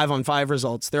on-ice 5-on-5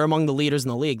 results, they're among the leaders in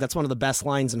the league. That's one of the best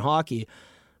lines in hockey.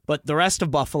 But the rest of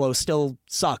Buffalo still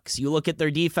sucks. You look at their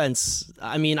defense.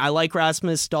 I mean, I like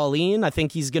Rasmus Dahlin. I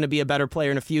think he's going to be a better player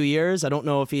in a few years. I don't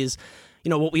know if he's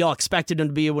what we all expected him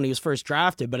to be when he was first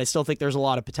drafted, but I still think there's a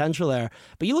lot of potential there.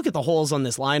 But you look at the holes on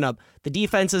this lineup. The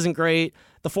defense isn't great.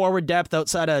 The forward depth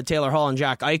outside of Taylor Hall and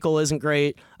Jack Eichel isn't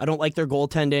great. I don't like their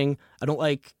goaltending. I don't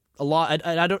like a lot.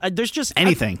 I don't. There's just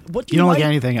anything. What do you don't like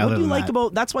anything other than that? What do you like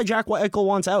about? That's why Jack Eichel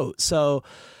wants out. So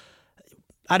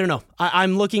I don't know.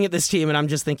 I'm looking at this team and I'm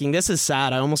just thinking, this is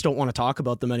sad. I almost don't want to talk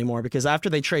about them anymore, because after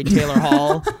they trade Taylor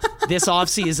Hall this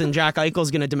offseason, Jack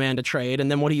Eichel's going to demand a trade.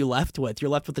 And then what are you left with?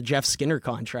 You're left with the Jeff Skinner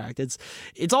contract.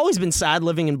 It's always been sad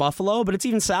living in Buffalo, but it's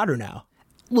even sadder now.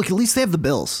 Look, at least they have the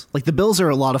Bills. Like, the Bills are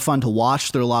a lot of fun to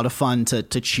watch. They're a lot of fun to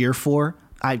cheer for.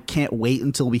 I can't wait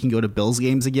until we can go to Bills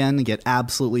games again and get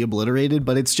absolutely obliterated.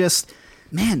 But it's just,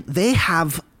 man, they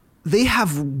have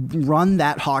run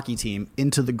that hockey team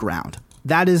into the ground.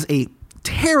 That is a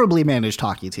terribly managed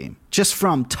hockey team, just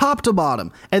from top to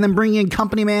bottom. And then bring in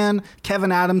company man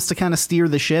Kevin Adams to kind of steer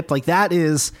the ship. Like, that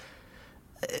is,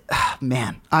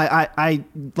 man, I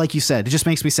like you said, it just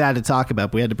makes me sad to talk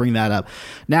about. But we had to bring that up.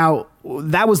 Now,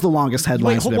 that was the longest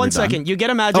headline. Wait, hold one second. You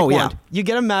get a magic wand. Yeah. You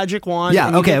get a magic wand.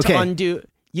 Yeah. And you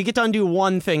get to undo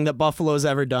one thing that Buffalo's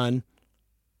ever done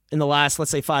in the last, let's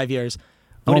say, 5 years.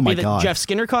 Would it be the Jeff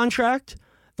Skinner contract,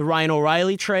 the Ryan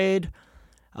O'Reilly trade?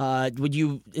 Would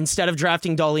you, instead of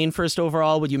drafting Dahlin first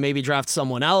overall, would you maybe draft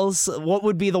someone else? What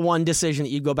would be the one decision that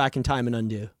you'd go back in time and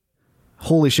undo?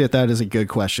 Holy shit, that is a good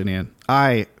question,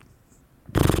 Ian.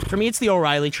 For me, it's the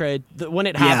O'Reilly trade. When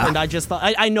it happened, I just thought,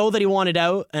 I know that he wanted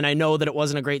out, and I know that it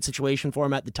wasn't a great situation for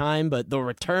him at the time, but the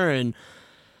return,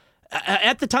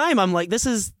 at the time, I'm like, this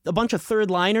is a bunch of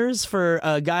third liners for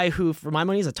a guy who, for my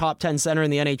money, is a top 10 center in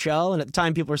the NHL. And at the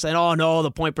time, people were saying, oh no, the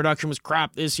point production was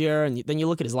crap this year. And then you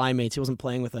look at his line mates, he wasn't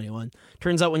playing with anyone.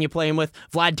 Turns out when you play him with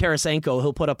Vlad Tarasenko,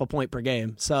 he'll put up a point per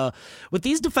game. So with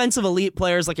these defensive elite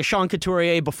players like a Sean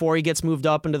Couturier before he gets moved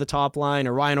up into the top line,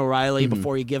 or Ryan O'Reilly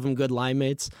before you give him good line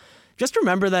mates, just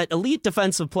remember that elite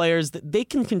defensive players, they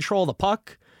can control the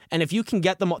puck. And if you can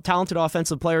get them talented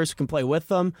offensive players who can play with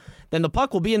them, then the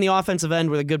puck will be in the offensive end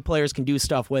where the good players can do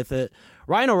stuff with it.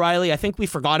 Ryan O'Reilly, I think we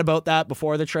forgot about that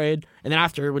before the trade. And then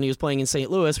after, when he was playing in St.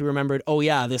 Louis, we remembered, oh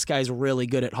yeah, this guy's really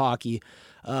good at hockey.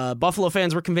 Buffalo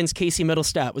fans were convinced Casey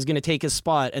Middlestat was going to take his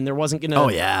spot, and there wasn't going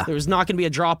to. There was not going to be a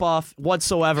drop-off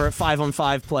whatsoever at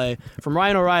 5-on-5 play from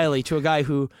Ryan O'Reilly to a guy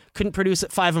who couldn't produce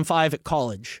at 5-on-5 at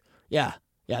college. Yeah,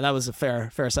 that was a fair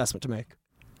assessment to make.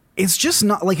 It's just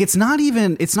not like it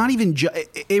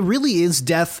really is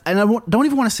death. And I don't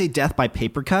even want to say death by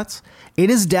paper cuts. It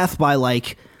is death by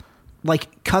like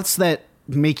cuts that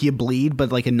make you bleed, but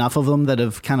like enough of them that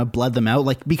have kind of bled them out.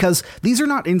 Like, because these are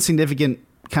not insignificant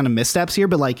kind of missteps here,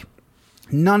 but like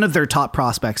none of their top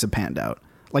prospects have panned out.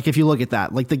 Like, if you look at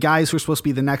that, like the guys who are supposed to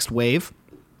be the next wave,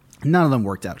 none of them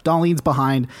worked out. Dahlin's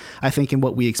behind, I think, in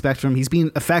what we expect from him. He's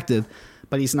being effective,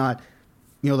 but he's not,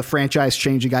 the franchise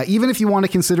changing guy. Even if you want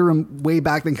to consider him way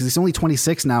back then, because he's only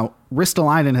 26 now,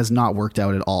 Ristolainen has not worked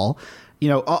out at all.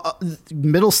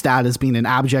 Middlestat has been an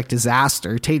abject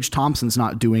disaster. Tage Thompson's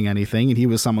not doing anything, and he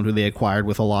was someone who they acquired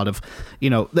with a lot of,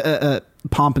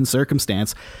 pomp and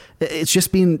circumstance. It's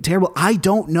just been terrible. I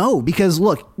don't know, because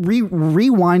look,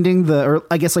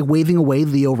 rewinding waving away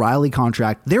the O'Reilly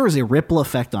contract, there is a ripple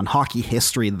effect on hockey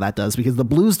history that does, because the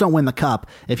Blues don't win the cup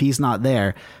if he's not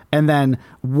there. And then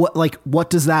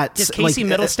what does that? Does Casey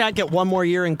Middlestat get one more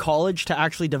year in college to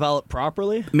actually develop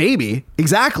properly? Maybe,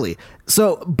 exactly.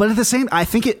 So, but at the same, I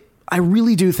think I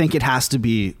really do think it has to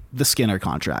be the Skinner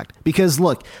contract, because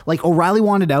look, like O'Reilly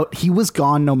wanted out. He was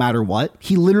gone no matter what.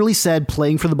 He literally said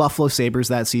playing for the Buffalo Sabres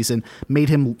that season made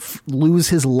him lose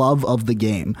his love of the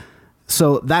game.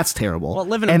 So that's terrible. Well,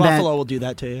 living in Buffalo will do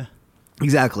that to you.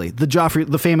 Exactly.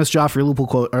 The famous Joffrey Lupul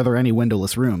quote, "Are there any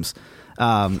windowless rooms?"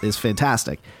 Is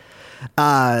fantastic.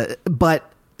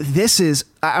 But this is,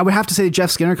 I would have to say, Jeff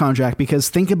Skinner contract, because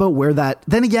think about where that,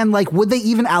 then again, like, would they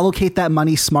even allocate that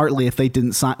money smartly if they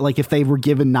didn't sign, like if they were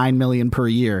given $9 million per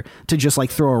year to just like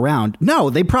throw around?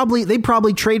 No, they'd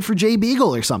probably trade for Jay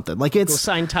Beagle or something. Like, it's, go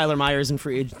sign Tyler Myers in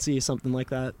free agency, something like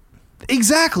that.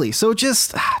 Exactly. So it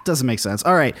just doesn't make sense.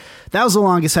 All right. That was the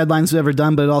longest headlines we've ever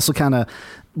done, but it also kind of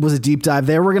was a deep dive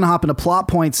there. We're going to hop into plot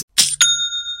points.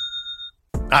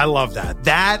 I love that.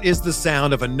 That is the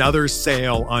sound of another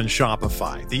sale on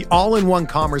Shopify, the all-in-one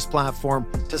commerce platform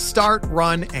to start,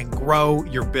 run, and grow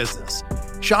your business.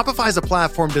 Shopify is a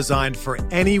platform designed for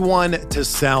anyone to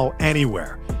sell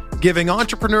anywhere, giving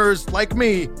entrepreneurs like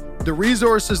me the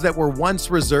resources that were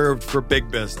once reserved for big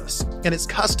business. And it's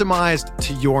customized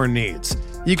to your needs.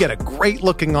 You get a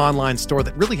great-looking online store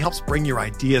that really helps bring your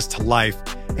ideas to life,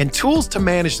 and tools to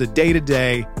manage the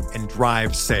day-to-day and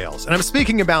drive sales. And I'm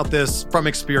speaking about this from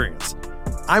experience.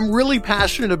 I'm really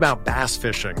passionate about bass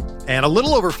fishing. And a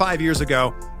little over 5 years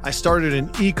ago, I started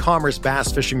an e-commerce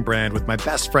bass fishing brand with my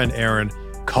best friend Aaron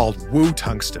called Woo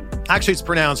Tungsten. Actually, it's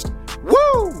pronounced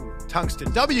Woo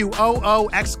Tungsten, W-O-O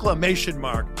exclamation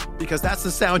mark, because that's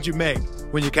the sound you make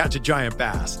when you catch a giant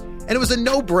bass. And it was a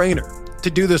no-brainer to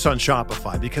do this on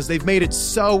Shopify, because they've made it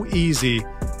so easy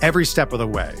every step of the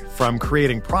way, from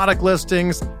creating product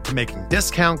listings to making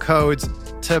discount codes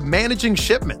to managing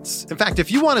shipments. In fact,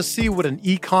 if you want to see what an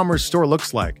e-commerce store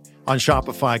looks like on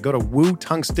Shopify, go to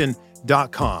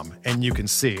wootungsten.com and you can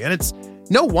see. And it's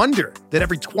no wonder that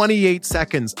every 28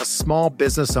 seconds, a small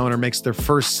business owner makes their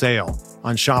first sale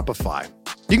on Shopify.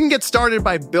 You can get started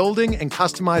by building and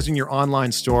customizing your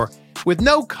online store with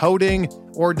no coding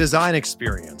or design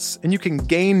experience, and you can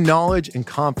gain knowledge and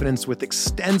confidence with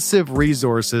extensive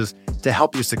resources to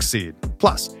help you succeed.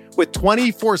 Plus, with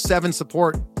 24/7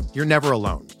 support, you're never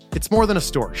alone. It's more than a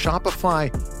store.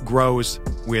 Shopify grows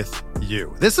with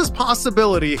you. This is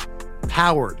possibility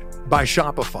powered by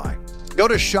Shopify. Go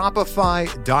to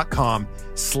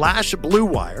shopify.com/Blue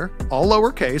Wire, all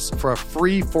lowercase, for a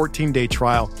free 14-day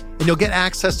trial, and you'll get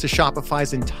access to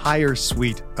Shopify's entire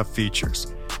suite of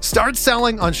features. Start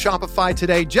selling on Shopify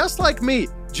today, just like me,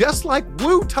 just like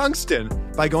Woo Tungsten,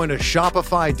 by going to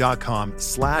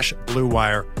shopify.com/Blue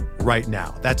Wire right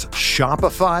now. That's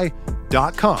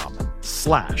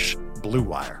shopify.com/Blue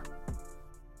Wire.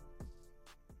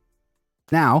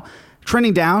 Now,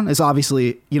 trending down is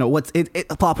obviously,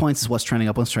 plot points is what's trending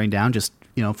up, what's trending down. Just,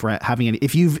 for having any,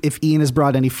 if Ian has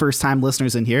brought any first time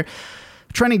listeners in here,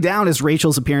 trending down is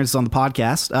Rachel's appearance on the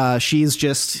podcast.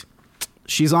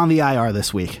 She's on the IR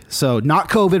this week, so not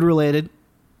COVID related.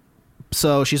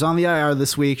 So she's on the IR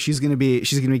this week. She's gonna be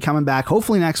coming back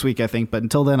hopefully next week, I think. But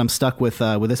until then, I'm stuck with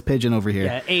this pigeon over here.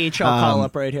 Yeah, AHL call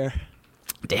up right here.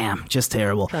 Damn, just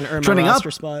terrible. Trying to earn trending my roster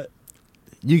up spot.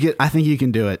 I think you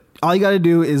can do it. All you got to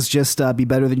do is just be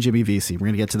better than Jimmy Vesey. We're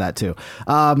gonna get to that too.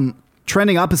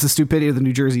 Trending up is the stupidity of the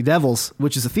New Jersey Devils,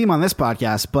 which is a theme on this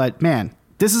podcast. But man,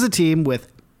 this is a team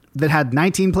that had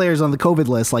 19 players on the COVID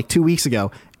list like 2 weeks ago,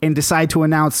 and decide to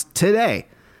announce today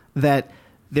that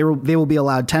they will be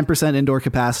allowed 10% indoor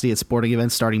capacity at sporting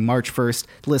events starting March 1st.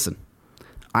 Listen,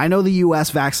 I know the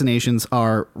U.S. vaccinations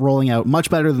are rolling out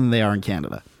much better than they are in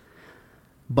Canada,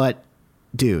 but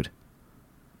dude,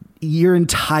 your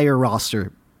entire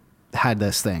roster had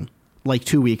this thing like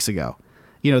 2 weeks ago.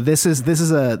 This is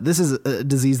a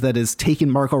disease that has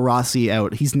taken Marco Rossi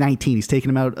out. He's 19. He's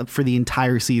taken him out for the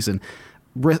entire season.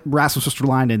 Rasmus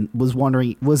Ristolainen was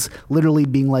literally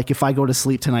being like, if I go to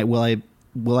sleep tonight,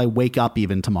 will I wake up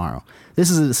even tomorrow? This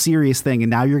is a serious thing, and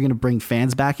now you're going to bring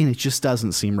fans back in. It just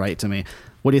doesn't seem right to me.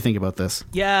 What do you think about this?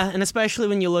 Yeah, and especially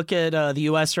when you look at the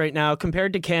U.S. right now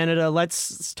compared to Canada,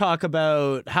 let's talk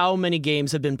about how many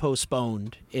games have been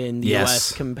postponed in the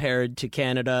U.S. compared to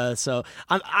Canada. So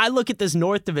I look at this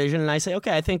North Division and I say,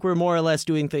 okay, I think we're more or less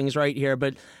doing things right here.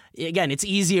 But again, it's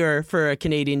easier for a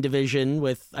Canadian division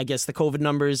with, I guess, the COVID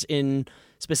numbers in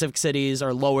specific cities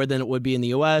are lower than it would be in the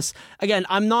U.S. Again,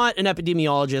 I'm not an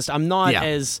epidemiologist. I'm not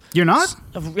as... You're not?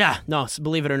 Yeah, no,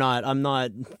 believe it or not, I'm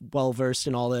not well-versed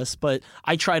in all this, but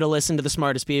I try to listen to the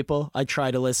smartest people. I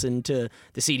try to listen to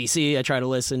the CDC. I try to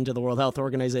listen to the World Health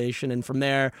Organization, and from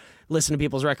there, listen to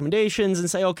people's recommendations and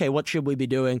say, okay, what should we be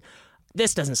doing?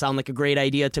 This doesn't sound like a great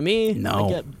idea to me.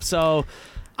 No. So...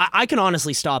 I can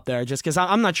honestly stop there just because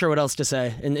I'm not sure what else to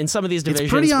say. In some of these divisions,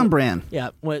 it's pretty on brand. Yeah,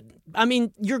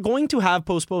 you're going to have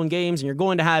postponed games and you're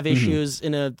going to have issues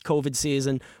in a COVID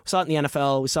season. We saw it in the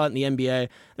NFL. We saw it in the NBA.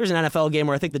 There's an NFL game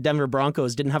where I think the Denver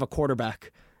Broncos didn't have a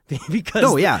quarterback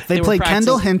because they played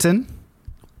Kendall Hinton,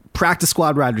 practice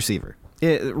squad wide receiver.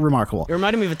 Remarkable. It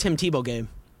reminded me of a Tim Tebow game.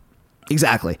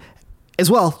 Exactly. As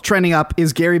well, trending up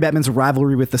is Gary Bettman's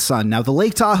rivalry with the Sun. Now, the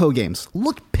Lake Tahoe games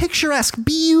look picturesque,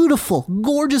 beautiful,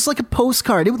 gorgeous, like a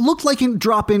postcard. It looked like a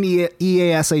drop-in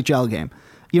EASHL game.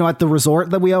 At the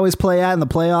resort that we always play at in the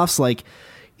playoffs,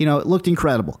 it looked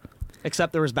incredible.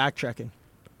 Except there was backtracking.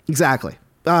 Exactly.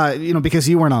 Because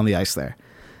you weren't on the ice there.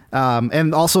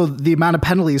 And also the amount of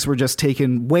penalties were just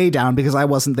taken way down because I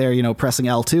wasn't there, pressing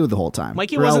L2 the whole time.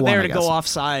 Mikey wasn't there to go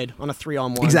offside on a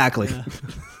 3-on-1. Exactly. Yeah.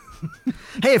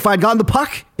 Hey, if I'd gotten the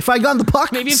puck,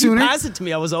 maybe if sooner. you pass it to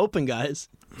me, I was open, guys.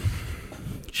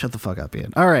 Shut the fuck up,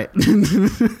 Ian. All right.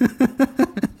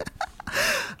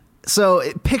 So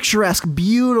picturesque,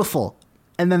 beautiful.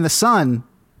 And then the Sun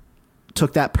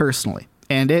took that personally,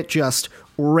 and it just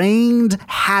rained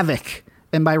havoc.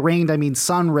 And by rained, I mean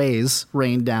sun rays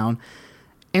rained down.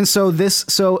 And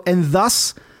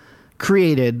thus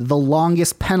created the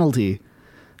longest penalty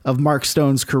of Mark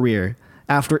Stone's career.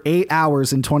 After 8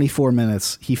 hours and 24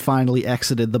 minutes, he finally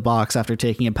exited the box after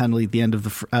taking a penalty at the end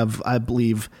of I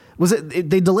believe, was it?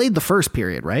 They delayed the first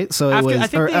period, right? So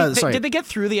did they get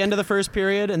through the end of the first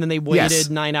period and then they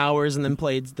waited 9 hours and then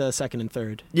played the second and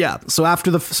third? Yeah. So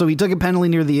so he took a penalty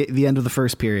near the end of the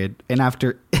first period, and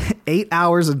after 8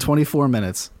 hours and 24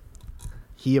 minutes,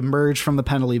 he emerged from the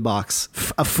penalty box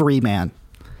a free man.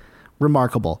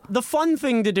 Remarkable. The fun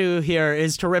thing to do here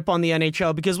is to rip on the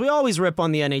NHL because we always rip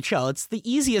on the NHL. It's the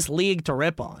easiest league to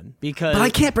rip on because... But I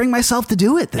can't bring myself to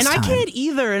do it this time. And I can't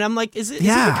either. And I'm like, is it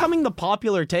becoming the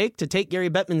popular take to take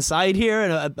Gary Bettman's side here?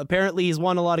 And apparently he's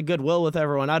won a lot of goodwill with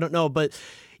everyone. I don't know, but...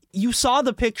 You saw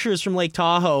the pictures from Lake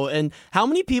Tahoe, and how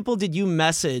many people did you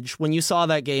message when you saw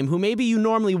that game who maybe you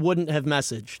normally wouldn't have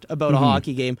messaged about a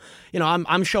hockey game?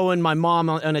 I'm showing my mom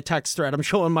on a text thread. I'm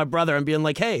showing my brother. I'm being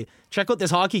like, hey, check out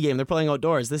this hockey game. They're playing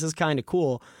outdoors. This is kind of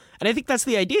cool. And I think that's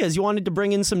the idea, is you wanted to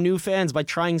bring in some new fans by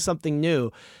trying something new.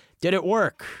 Did it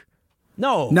work?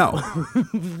 No.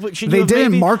 They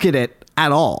didn't market it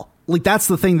at all. That's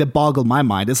the thing that boggled my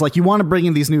mind. It's like, you want to bring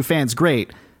in these new fans.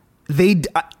 Great. They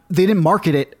didn't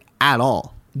market it at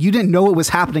all. You didn't know it was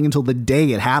happening until the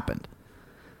day it happened.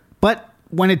 But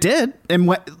when it did, I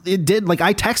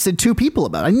texted 2 people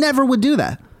about it. I never would do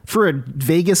that for a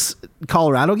Vegas,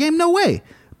 Colorado game. No way.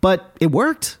 But it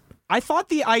worked. I thought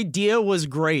the idea was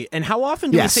great. And how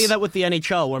often do we say that with the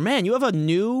NHL where, man, you have a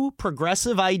new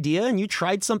progressive idea and you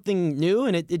tried something new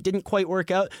and it didn't quite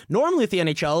work out. Normally with the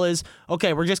NHL is,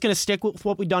 okay, we're just going to stick with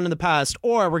what we've done in the past,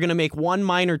 or we're going to make one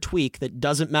minor tweak that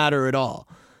doesn't matter at all.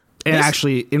 It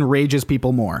actually enrages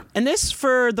people more. And this,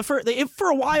 for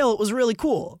a while, it was really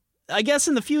cool. I guess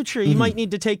in the future, you might need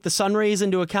to take the sun rays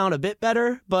into account a bit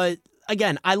better. But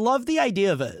again, I love the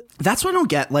idea of it. That's what I don't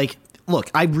get. Look,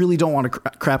 I really don't want to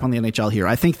crap on the NHL here.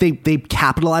 I think they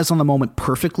capitalized on the moment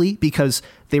perfectly because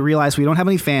they realized we don't have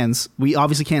any fans. We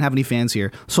obviously can't have any fans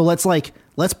here. So let's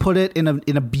put it in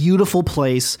a beautiful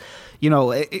place.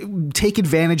 Take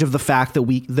advantage of the fact that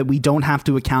we don't have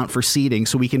to account for seating,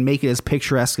 so we can make it as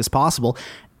picturesque as possible.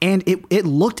 And it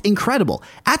looked incredible.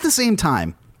 At the same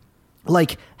time,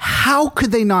 how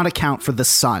could they not account for the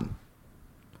sun?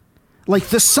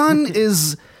 The sun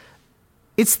is...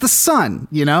 It's the sun,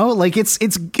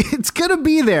 it's gonna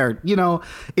be there.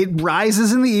 It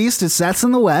rises in the east, it sets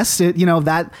in the west.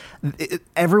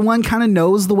 Everyone kind of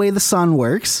knows the way the sun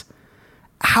works.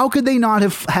 How could they not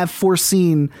have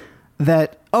foreseen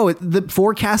that? Oh, the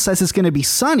forecast says it's going to be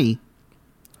sunny.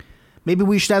 Maybe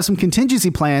we should have some contingency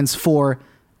plans for,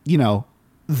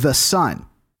 the sun.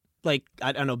 I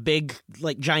don't know, big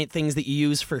giant things that you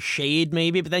use for shade,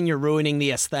 maybe. But then you're ruining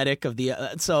the aesthetic of the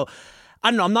so. I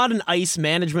don't know. I'm not an ice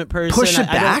management person. Push it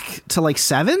back to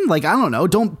 7? I don't know.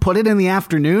 Don't put it in the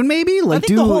afternoon, maybe? I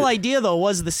think the whole idea, though,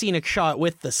 was the scenic shot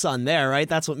with the sun there, right?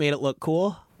 That's what made it look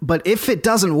cool. But if it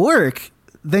doesn't work,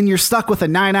 then you're stuck with a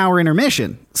 9-hour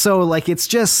intermission. So, it's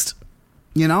just,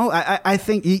 I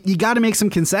think you got to make some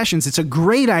concessions. It's a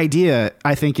great idea,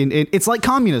 I think. It's like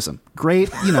communism. Great,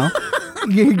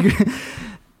 great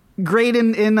great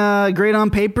on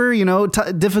paper,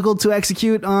 difficult to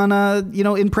execute on,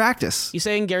 in practice. You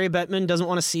saying Gary Bettman doesn't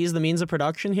want to seize the means of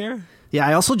production here? Yeah,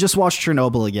 I also just watched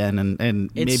Chernobyl again,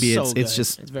 and maybe it's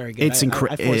just it's very good. It's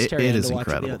incredible. It is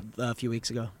incredible. A few weeks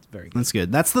ago, it's very good. That's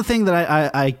good. That's the thing that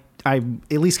I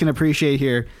at least can appreciate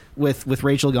here with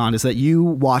Rachel gone, is that you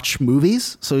watch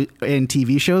movies and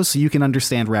TV shows so you can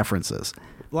understand references.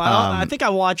 Well, I think I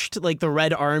watched like the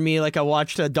Red Army, like I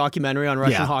watched a documentary on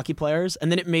Russian hockey players,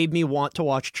 and then it made me want to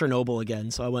watch Chernobyl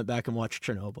again, so I went back and watched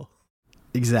Chernobyl.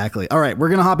 Exactly. All right, we're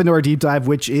going to hop into our deep dive,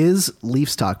 which is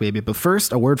Leafs talk, baby. But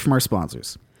first, a word from our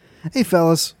sponsors. Hey,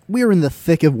 fellas, we are in the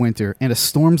thick of winter, and a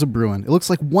storm's a-brewing. It looks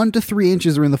like 1 to 3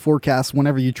 inches are in the forecast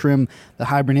whenever you trim the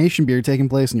hibernation beard taking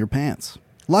place in your pants.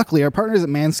 Luckily, our partners at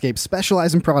Manscaped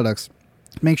specialize in products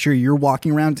to make sure you're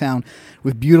walking around town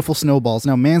with beautiful snowballs.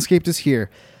 Now, Manscaped is here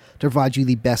to provide you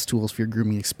the best tools for your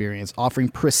grooming experience, offering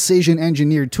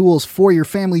precision-engineered tools for your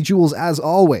family jewels as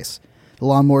always. The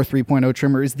Lawnmower 3.0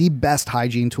 trimmer is the best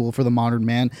hygiene tool for the modern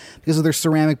man. Because of their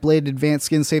ceramic blade advanced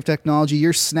skin-safe technology,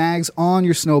 your snags on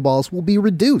your snowballs will be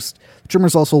reduced. The trimmer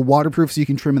is also waterproof, so you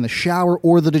can trim in the shower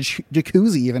or the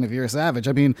jacuzzi, even if you're a savage.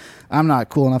 I mean, I'm not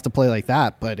cool enough to play like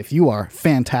that, but if you are,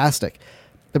 fantastic.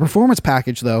 The Performance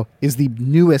Package, though, is the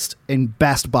newest and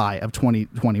best buy of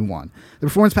 2021. The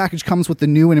Performance Package comes with the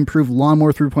new and improved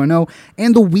Lawnmower 3.0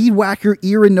 and the Weed Whacker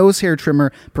ear and nose hair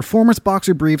trimmer, Performance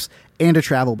Boxer Briefs, and a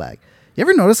travel bag. You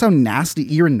ever notice how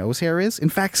nasty ear and nose hair is? In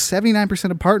fact,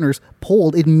 79% of partners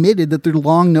polled admitted that their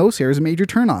long nose hair is a major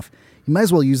turnoff. You might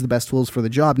as well use the best tools for the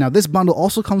job. Now, this bundle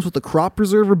also comes with the Crop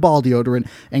Preserver Ball Deodorant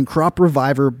and Crop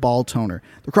Reviver Ball Toner.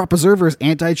 The Crop Preserver is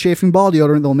anti-chafing ball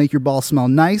deodorant that will make your balls smell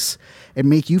nice and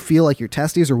make you feel like your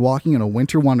testes are walking in a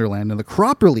winter wonderland. And the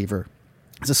Crop Reliever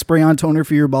is a spray-on toner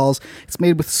for your balls. It's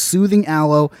made with soothing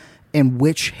aloe and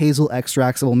witch hazel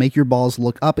extracts that will make your balls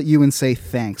look up at you and say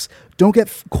thanks. Don't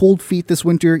get cold feet this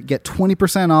winter. Get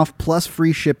 20% off plus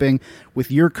free shipping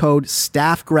with your code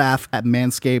StaffGraph at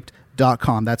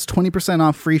manscaped.com. That's 20%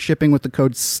 off free shipping with the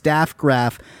code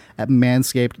StaffGraph at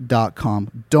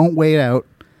manscaped.com. Don't wait out.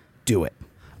 Do it.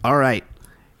 All right.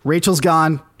 Rachel's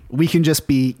gone. We can just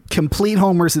be complete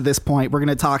homers at this point. We're going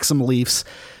to talk some Leafs.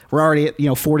 We're already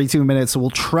at 42 minutes, so we'll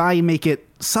try and make it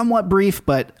somewhat brief,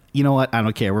 but you know what? I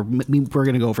don't care. We're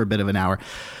going to go for a bit of an hour.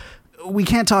 We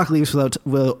can't talk Leafs without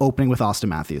opening with Austin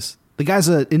Matthews. The guy's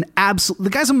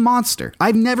a monster.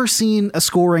 I've never seen a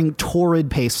scoring torrid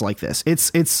pace like this.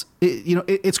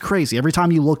 It's crazy. Every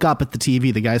time you look up at the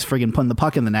TV, the guy's friggin' putting the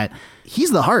puck in the net.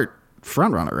 He's the Hart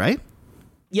front runner, right?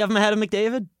 You have him ahead of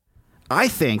McDavid? I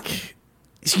think.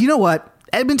 You know what?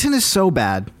 Edmonton is so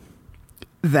bad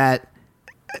that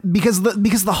because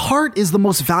the Hart is the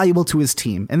most valuable to his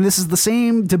team, and this is the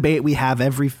same debate we have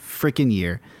every freaking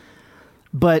year.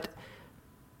 But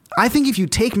I think if you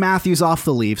take Matthews off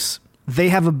the Leafs, they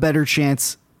have a better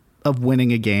chance of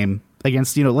winning a game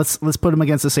against, let's put them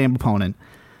against the same opponent,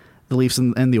 the Leafs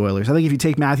and the Oilers. I think if you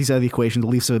take Matthews out of the equation, the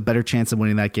Leafs have a better chance of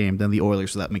winning that game than the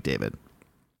Oilers without McDavid.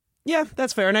 Yeah,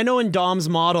 that's fair. And I know in Dom's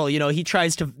model, he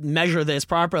tries to measure this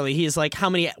properly. He's like, how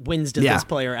many wins does this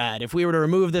player add? If we were to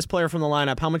remove this player from the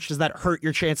lineup, how much does that hurt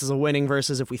your chances of winning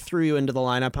versus if we threw you into the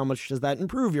lineup, how much does that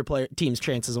improve your team's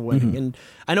chances of winning? Mm-hmm. And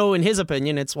I know in his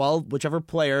opinion, it's, whichever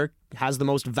player has the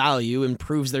most value,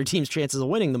 improves their team's chances of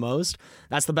winning the most.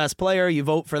 That's the best player. You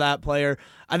vote for that player.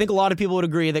 I think a lot of people would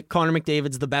agree that Connor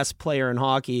McDavid's the best player in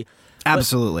hockey.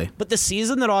 Absolutely. But the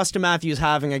season that Austin Matthews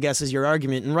having, I guess, is your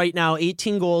argument. And right now,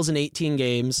 18 goals in 18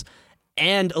 games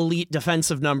and elite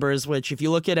defensive numbers, which if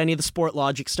you look at any of the Sport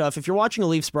Logic stuff, if you're watching a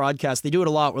Leafs broadcast, they do it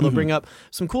a lot where they'll bring up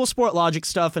some cool Sport Logic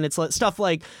stuff, and it's stuff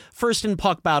like first in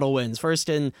puck battle wins, first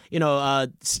in,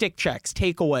 stick checks,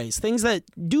 takeaways, things that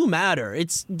do matter.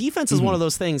 Defense is one of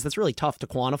those things that's really tough to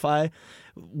quantify.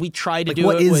 We try to do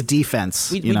what it is with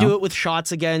defense. We do it with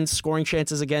shots against, scoring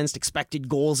chances against, expected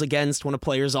goals against when a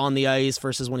player's on the ice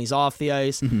versus when he's off the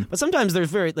ice. Mm-hmm. But sometimes there's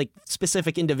very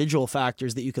specific individual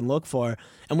factors that you can look for,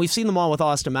 and we've seen them all with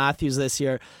Austin Matthews this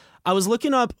year. I was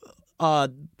looking up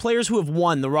players who have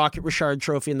won the Rocket Richard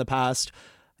Trophy in the past.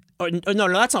 No,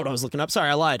 that's not what I was looking up. Sorry,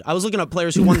 I lied. I was looking up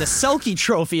players who won the Selke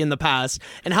Trophy in the past,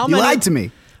 and how many. You lied to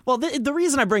me. Well, the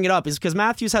reason I bring it up is because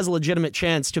Matthews has a legitimate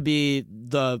chance to be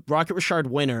the Rocket Richard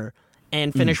winner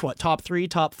and finish, top 3,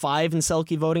 top 5 in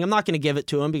Selke voting. I'm not going to give it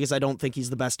to him because I don't think he's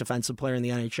the best defensive player in the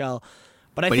NHL.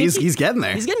 But I think he's getting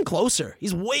there. He's getting closer.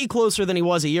 He's way closer than he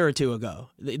was a year or two ago.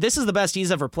 This is the best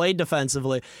he's ever played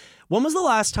defensively. When was the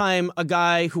last time a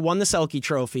guy who won the Selke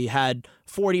Trophy had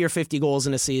 40 or 50 goals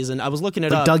in a season? I was looking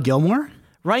it up. Doug Gilmour?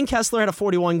 Ryan Kessler had a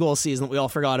 41-goal season that we all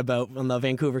forgot about on the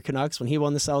Vancouver Canucks when he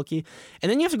won the Selke.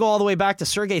 And then you have to go all the way back to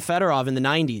Sergei Fedorov in the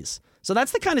 90s. So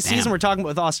that's the kind of season we're talking about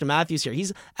with Austin Matthews here.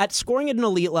 He's at scoring at an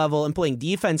elite level and playing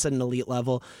defense at an elite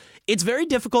level. It's very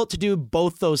difficult to do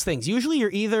both those things. Usually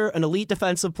you're either an elite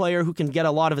defensive player who can get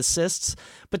a lot of assists,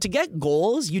 but to get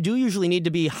goals, you do usually need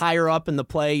to be higher up in the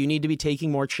play. You need to be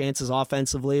taking more chances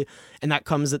offensively, and that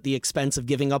comes at the expense of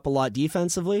giving up a lot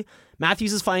defensively.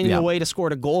 Matthews is finding a way to score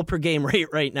at a goal per game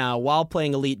rate right now while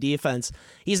playing elite defense.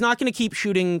 He's not going to keep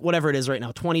shooting whatever it is right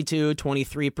now, 22,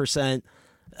 23%.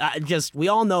 We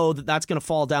all know that that's going to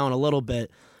fall down a little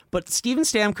bit. But Steven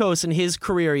Stamkos in his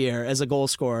career year as a goal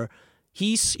scorer,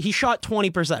 he shot 20%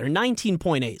 or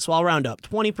 19.8, so I'll round up,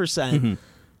 20%. Mm-hmm.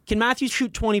 Can Matthews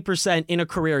shoot 20% in a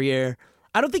career year?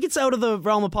 I don't think it's out of the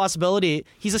realm of possibility.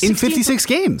 He's in 56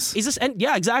 games.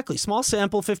 Yeah, exactly. Small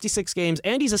sample, 56 games,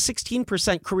 and he's a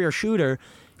 16% career shooter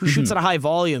who shoots at a high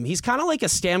volume. He's kind of like a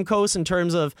Stamkos in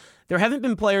terms of there haven't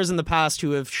been players in the past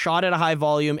who have shot at a high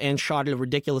volume and shot at a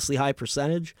ridiculously high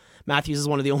percentage. Matthews is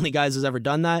one of the only guys who's ever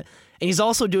done that. And he's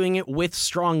also doing it with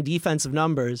strong defensive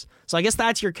numbers. So I guess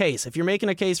that's your case. If you're making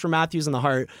a case for Matthews in the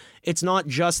Hart, it's not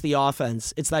just the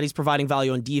offense. It's that he's providing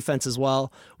value on defense as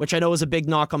well, which I know was a big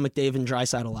knock on McDavid and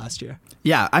Draisaitl last year.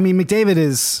 Yeah, I mean, McDavid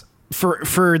is,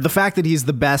 for the fact that he's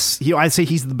the best, I'd say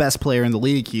he's the best player in the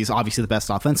league. He's obviously the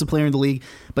best offensive player in the league.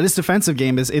 But his defensive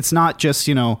game it's not just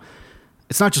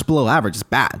below average. It's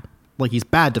bad. Like, he's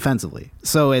bad defensively.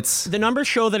 So the numbers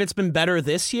show that it's been better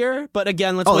this year, but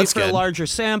again, let's wait for a larger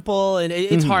sample. And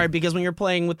it's hard because when you're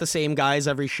playing with the same guys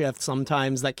every shift,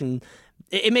 sometimes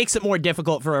it makes it more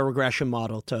difficult for a regression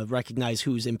model to recognize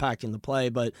who's impacting the play.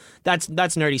 But that's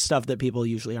nerdy stuff that people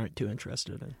usually aren't too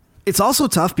interested in. It's also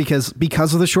tough because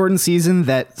of the shortened season,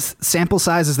 that sample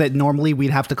sizes that normally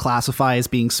we'd have to classify as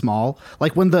being small,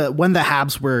 like when the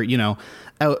Habs were,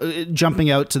 jumping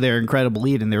out to their incredible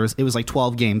lead, and it was like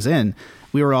 12 games in,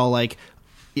 we were all like,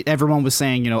 everyone was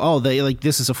saying,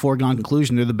 this is a foregone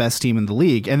conclusion, they're the best team in the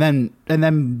league, and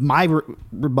then my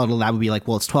rebuttal to that would be like,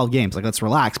 well, it's 12 games, like, let's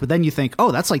relax. But then you think,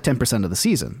 oh, that's like 10% of the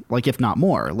season, like, if not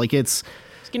more. Like, it's, I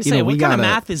was going to say, what kind of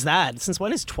math is that? Since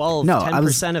when is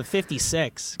 10% of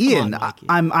 56? Ian,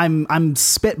 I'm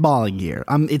spitballing here.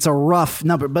 It's a rough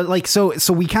number, but like, so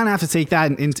we kind of have to take that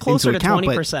into account. Closer to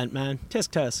 20%, man.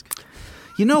 Tisk.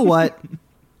 You know what?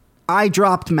 I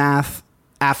dropped math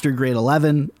after grade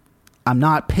 11. I'm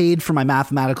not paid for my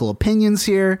mathematical opinions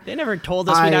here. They never told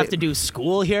us we'd have to do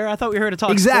school here. I thought we were here to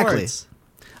talk sports.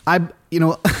 I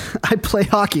play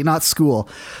hockey, not school.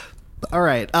 All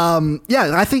right.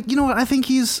 I think, I think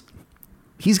he's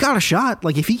got a shot.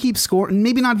 Like, if he keeps scoring,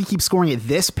 maybe not if he keeps scoring at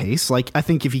this pace. Like, I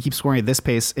think if he keeps scoring at this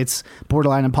pace, it's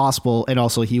borderline impossible. And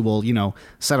also he will,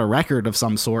 set a record of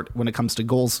some sort when it comes to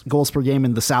goals per game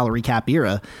in the salary cap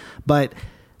era. But,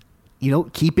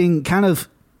 keeping kind of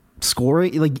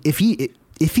scoring, like, if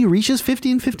he reaches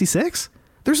 50 and 56,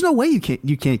 there's no way you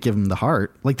can't give him the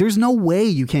Hart. Like, there's no way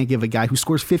you can't give a guy who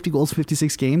scores 50 goals,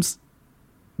 56 games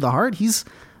the Hart. He's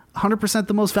 100%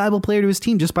 the most valuable player to his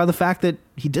team just by the fact that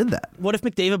he did that. What if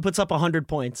McDavid puts up 100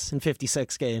 points in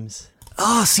 56 games?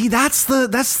 Oh, see, that's the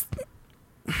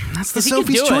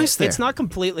Sophie's choice there. It's not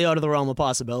completely out of the realm of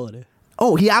possibility.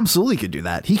 Oh, he absolutely could do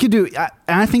that. He could do,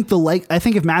 and I think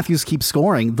if Matthews keeps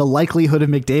scoring, the likelihood of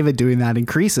McDavid doing that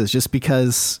increases just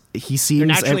because he seems. They're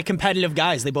naturally competitive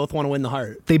guys. They both want to win the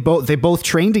Hart. They both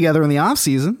train together in the off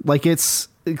season. Like, it's.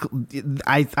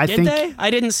 I think they?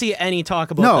 I didn't see any talk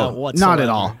about that whatsoever. Not at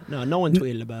all. No one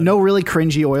tweeted about it. No really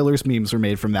cringy Oilers memes were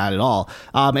made from that at all.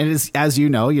 And as you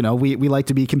know, we like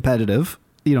to be competitive.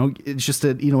 It's just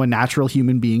a natural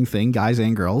human being thing, guys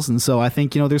and girls. And so I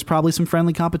think, there's probably some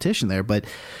friendly competition there, but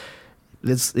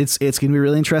it's going to be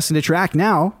really interesting to track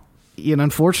now.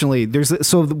 Unfortunately,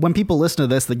 when people listen to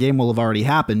this, the game will have already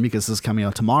happened because this is coming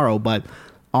out tomorrow, but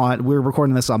we're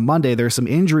recording this on Monday. There's some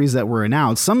injuries that were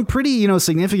announced, some pretty,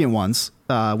 significant ones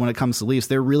when it comes to Leafs.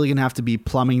 They're really going to have to be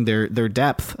plumbing their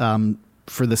depth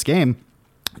for this game.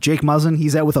 Jake Muzzin,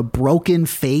 he's out with a broken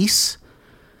face.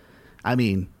 I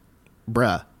mean,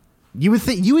 bruh, you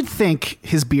would think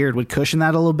his beard would cushion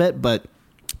that a little bit, but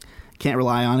can't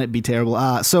rely on it. Be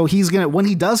terrible. So when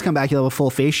he does come back, he'll have a full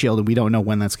face shield, and we don't know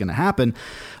when that's going to happen.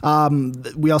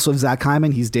 We also have Zach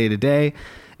Hyman. He's day to day.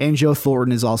 And Joe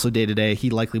Thornton is also day-to-day. He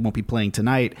likely won't be playing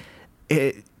tonight.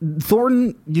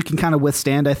 Thornton, you can kind of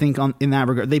withstand, I think, in that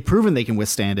regard. They've proven they can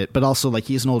withstand it, but also, like,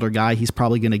 he's an older guy. He's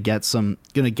probably going to get some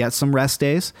rest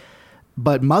days.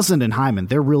 But Muzzin and Hyman,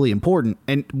 they're really important,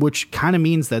 and which kind of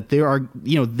means that there are,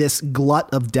 this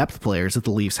glut of depth players that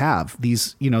the Leafs have.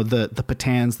 These, the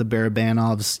Patans, the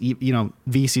Barabanovs,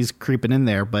 VC's creeping in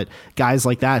there, but guys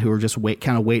like that who are just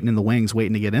kind of waiting in the wings,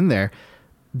 waiting to get in there,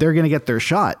 they're going to get their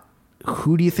shot.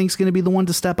 Who do you think is going to be the one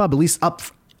to step up, at least up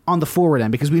on the forward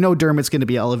end, because we know Dermott's going to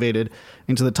be elevated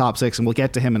into the top 6, and we'll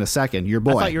get to him in a second. Your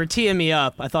boy. I thought you were teeing me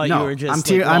up. I thought No, you were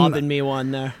just I'm lobbing me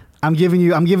one there. I'm giving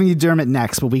you Dermott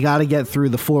next, but we got to get through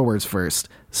the forwards first.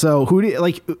 So who do you,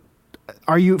 like?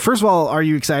 First of all, are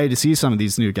you excited to see some of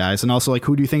these new guys, and also like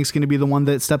who do you think is going to be the one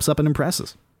that steps up and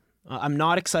impresses? I'm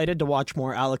not excited to watch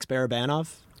more Alex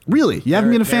Barabanov. Really? You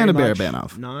haven't been a fan of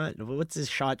Barabanov? Not. What's his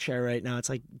shot share right now? It's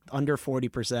like under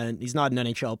 40%. He's not an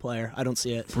NHL player. I don't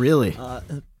see it. Really?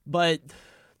 But,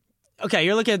 okay,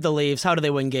 you're looking at the Leafs. How do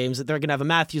they win games? They're going to have a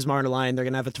Matthews-Marner line. They're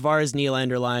going to have a Tavares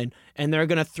Nylander line. And they're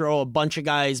going to throw a bunch of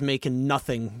guys making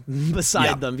nothing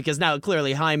beside them. Because now,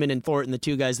 clearly, Hyman and Thornton, the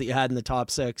two guys that you had in the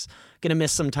top 6, going to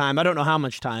miss some time. I don't know how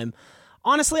much time.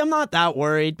 Honestly, I'm not that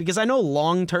worried because I know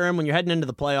long-term, when you're heading into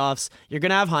the playoffs, you're going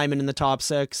to have Hyman in the top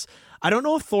 6. I don't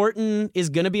know if Thornton is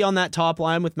going to be on that top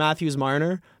line with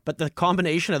Matthews-Marner, but the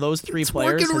combination of those three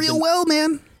players... It's working real well,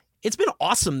 man. It's been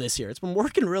awesome this year. It's been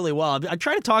working really well. I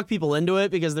try to talk people into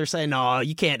it because they're saying, no,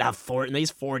 you can't have Thornton.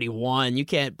 He's 41. You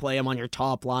can't play him on your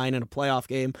top line in a playoff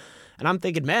game. And I'm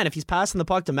thinking, man, if he's passing the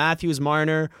puck to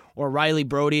Matthews-Marner or Riley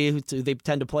Brody, who they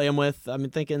tend to play him with, I'm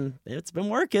thinking, it's been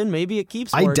working. Maybe it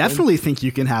keeps working. I definitely think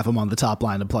you can have him on the top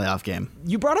line in a playoff game.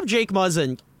 You brought up Jake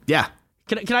Muzzin. Yeah.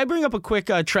 Can I bring up a quick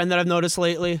trend that I've noticed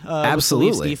lately? Absolutely.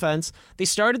 With the Leafs defense. They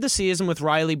started the season with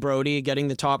Riley Brody getting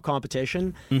the top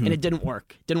competition, and it didn't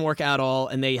work. Didn't work at all,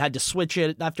 and they had to switch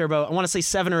it after about, I want to say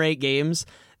 7 or 8 games.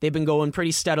 They've been going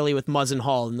pretty steadily with Muzzin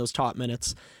Hall in those top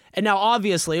minutes. And now,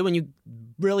 obviously, when you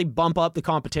really bump up the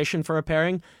competition for a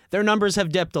pairing, their numbers have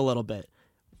dipped a little bit.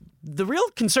 The real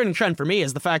concerning trend for me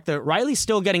is the fact that Riley's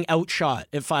still getting outshot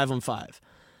at 5-on-5.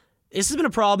 This has been a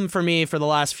problem for me for the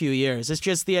last few years. It's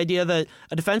just the idea that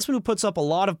a defenseman who puts up a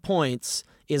lot of points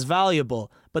is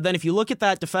valuable. But then if you look at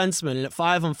that defenseman and at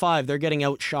 5-on-5, they're getting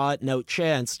outshot and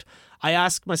outchanced, I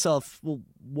ask myself, well,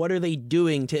 what are they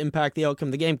doing to impact the outcome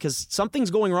of the game? Because something's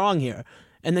going wrong here.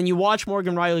 And then you watch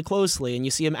Morgan Rielly closely, and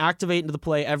you see him activate into the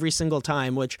play every single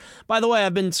time, which, by the way,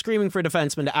 I've been screaming for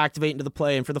defensemen to activate into the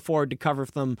play and for the forward to cover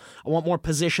for them. I want more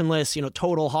positionless,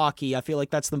 total hockey. I feel like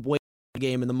that's the way of the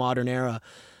game in the modern era.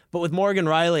 But with Morgan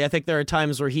Rielly, I think there are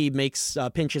times where he makes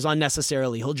pinches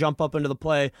unnecessarily. He'll jump up into the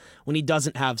play when he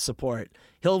doesn't have support.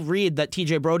 He'll read that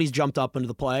TJ Brody's jumped up into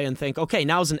the play and think, okay,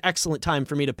 now's an excellent time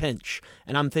for me to pinch.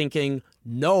 And I'm thinking,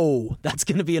 no, that's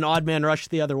going to be an odd man rush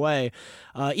the other way.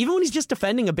 Even when he's just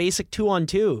defending a basic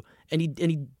 2-on-2 and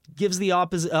he gives the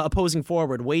opposing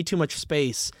forward way too much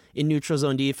space in neutral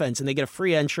zone defense, and they get a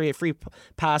free entry, a free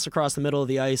pass across the middle of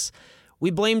the ice. We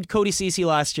blamed Cody Ceci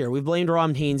last year. We've blamed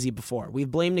Rom Hainsey before.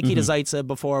 We've blamed Nikita Zaitsev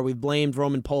before. We've blamed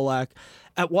Roman Polak.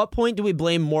 At what point do we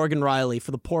blame Morgan Rielly for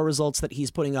the poor results that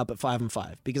he's putting up at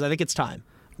 5-on-5? Because I think it's time.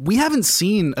 We haven't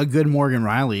seen a good Morgan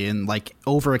Rielly in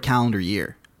over a calendar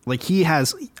year. He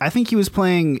has. I think he was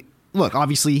playing. Look,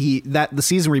 obviously the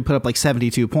season where he put up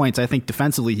 72 points. I think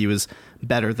defensively he was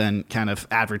better than kind of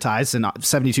advertised, and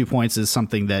 72 points is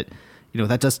something that.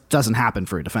 That just doesn't happen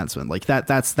for a defenseman.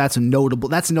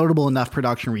 That's notable enough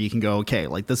production where you can go, okay,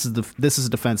 this is a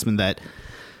defenseman that,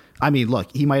 look,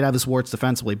 he might have his warts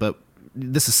defensively, but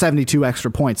this is 72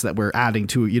 extra points that we're adding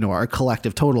to, our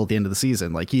collective total at the end of the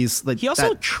season. He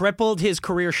also tripled his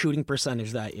career shooting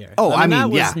percentage that year. Oh, that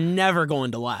was never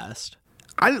going to last.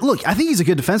 I think he's a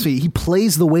good defenseman. He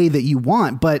plays the way that you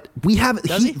want, but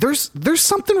there's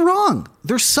something wrong.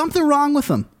 There's something wrong with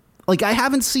him. I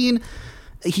haven't seen.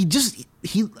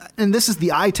 And this is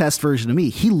the eye test version of me.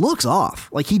 He looks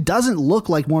off. He doesn't look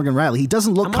like Morgan Rielly. He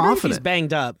doesn't look confident. If he's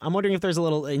banged up. I'm wondering if there's a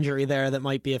little injury there that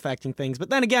might be affecting things.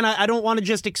 But then again, I don't want to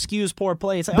just excuse poor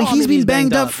play. But he's been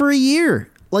banged up for a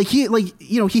year.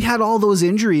 He had all those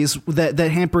injuries that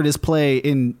hampered his play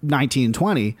in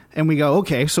 1920, and we go,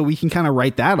 okay, so we can kind of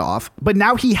write that off. But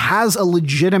now he has a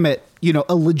legitimate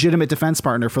defense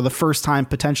partner for the first time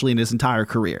potentially in his entire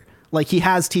career. He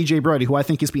has TJ Brody, who I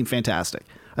think has been fantastic.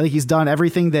 I think he's done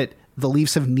everything that the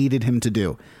Leafs have needed him to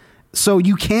do. So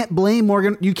you can't blame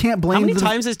Morgan. You can't blame. How many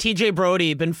times has TJ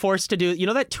Brody been forced to do,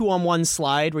 that 2-on-1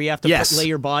 slide where you have to lay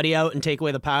your body out and take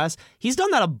away the pass? He's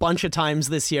done that a bunch of times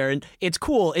this year, and it's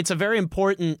cool. It's a very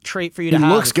important trait for you to have.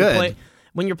 He looks good.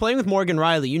 When you're playing with Morgan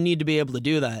Rielly, you need to be able to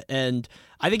do that. And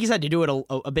I think he's had to do it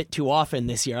a bit too often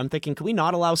this year. I'm thinking, can we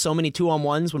not allow so many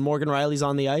 2-on-1s when Morgan Rielly's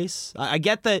on the ice? I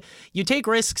get that you take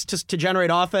risks to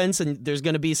generate offense, and there's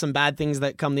going to be some bad things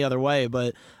that come the other way,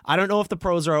 but I don't know if the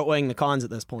pros are outweighing the cons at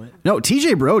this point. No,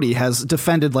 TJ Brody has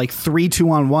defended 3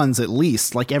 2-on-1s at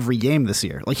least, every game this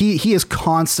year. He is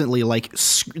constantly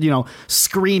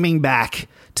screaming back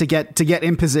to get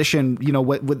in position,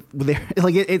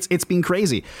 it's been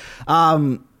crazy.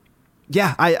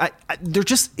 They're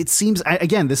just, it seems,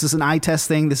 again, this is an eye test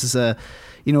thing. This is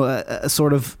a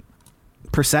sort of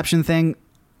perception thing.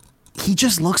 He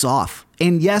just looks off.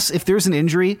 And yes, if there's an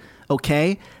injury,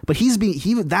 okay, but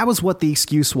that was what the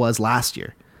excuse was last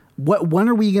year. When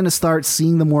are we going to start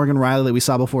seeing the Morgan Rielly that we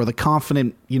saw before, the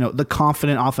confident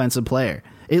offensive player?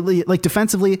 Like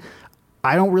defensively,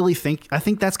 I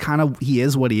think that's kind of, he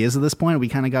is what he is at this point. We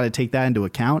kind of got to take that into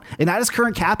account. And at his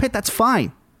current cap hit, that's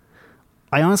fine.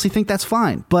 I honestly think that's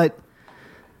fine. But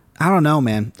I don't know,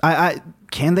 man.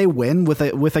 Can they win with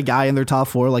a guy in their top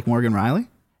four like Morgan Rielly?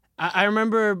 I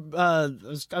remember I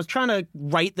was trying to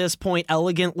write this point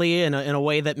elegantly in a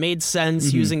way that made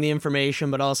sense using the information,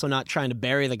 but also not trying to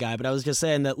bury the guy. But I was just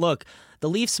saying that, look, the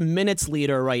Leafs minutes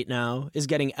leader right now is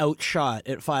getting outshot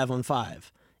at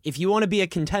 5-on-5. If you want to be a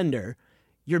contender,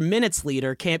 your minutes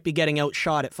leader can't be getting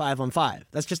outshot at 5-on-5.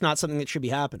 That's just not something that should be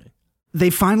happening.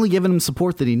 They've finally given him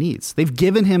support that he needs. They've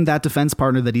given him that defense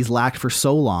partner that he's lacked for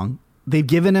so long. They've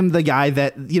given him the guy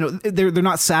that, they're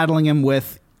not saddling him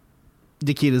with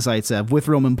Nikita Zaitsev, with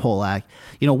Roman Polak,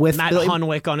 with Matt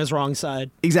Hunwick on his wrong side.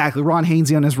 Exactly. Ron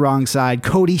Hainsey on his wrong side.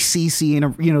 Cody Ceci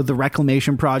in the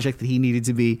reclamation project that he needed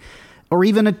to be, or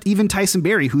even Tyson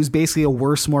Barrie, who's basically a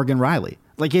worse Morgan Rielly.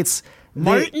 Like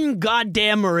Martin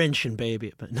goddamn Marincin,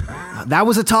 baby. That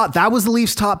was the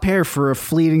Leafs' top pair for a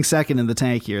fleeting second in the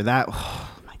tank here.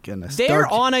 Goodness. Their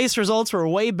on-ice results were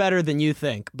way better than you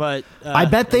think, but I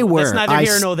bet they were. That's neither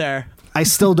here nor there. I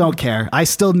still don't care. I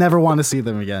still never want to see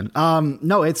them again.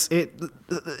 No,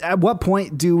 at what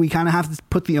point do we kind of have to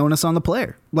put the onus on the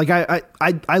player? Like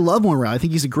I love Morgan Rielly. I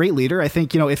think he's a great leader. I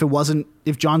think,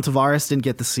 if John Tavares didn't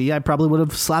get the C, I probably would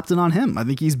have slapped it on him. I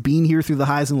think he's been here through the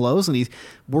highs and lows, and he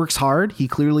works hard. He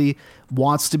clearly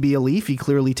wants to be a Leaf. He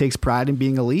clearly takes pride in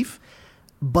being a Leaf.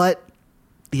 But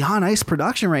the on-ice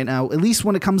production right now, at least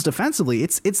when it comes defensively,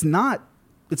 it's not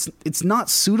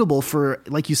suitable for,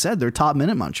 like you said, their top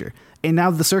minute muncher. And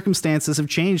now the circumstances have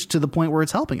changed to the point where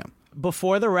it's helping him.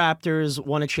 Before the Raptors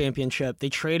won a championship, they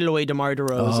traded away DeMar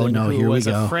DeRozan, who was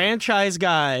a franchise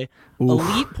guy,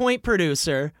 elite point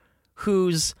producer,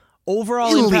 whose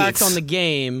overall impact on the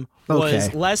game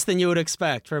was less than you would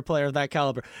expect for a player of that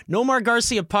caliber. Nomar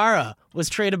Garciaparra was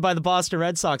traded by the Boston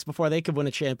Red Sox before they could win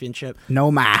a championship.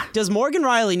 Does Morgan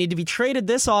Rielly need to be traded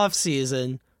this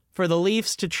offseason for the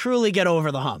Leafs to truly get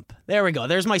over the hump? There we go.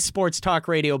 There's my sports talk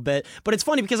radio bit. But it's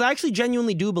funny because I actually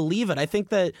genuinely do believe it. I think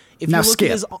that if you look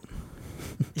at his...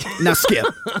 Now skip.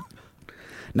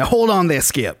 Now hold on there,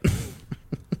 Skip.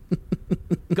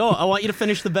 Go. I want you to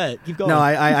finish the bet. Keep going. No,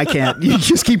 I can't. You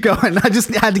just keep going. I just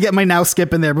had to get my now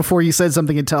skip in there before you said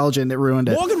something intelligent that ruined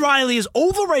it. Morgan Rielly is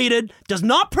overrated, does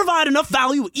not provide enough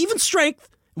value, even strength.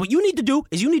 What you need to do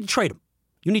is you need to trade him.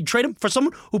 You need to trade him for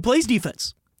someone who plays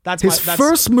defense. His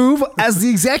first move as the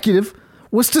executive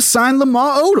was to sign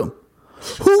Lamar Odom,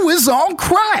 who is on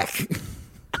crack.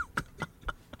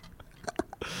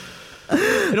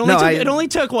 It only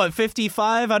took, what,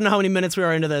 55? I don't know how many minutes we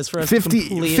are into this. For us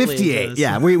 58.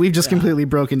 Yeah, we've just completely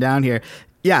broken down here.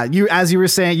 Yeah, as you were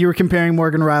saying, you were comparing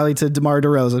Morgan Rielly to DeMar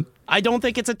DeRozan. I don't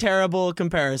think it's a terrible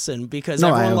comparison because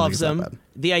everyone loves him.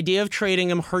 The idea of trading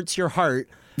him hurts your heart.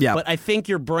 Yeah. But I think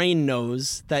your brain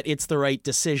knows that it's the right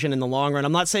decision in the long run.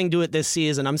 I'm not saying do it this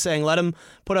season. I'm saying let him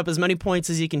put up as many points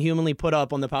as he can humanly put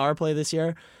up on the power play this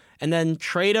year, and then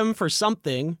trade him for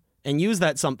something and use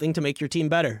that something to make your team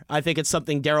better. I think it's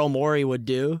something Daryl Morey would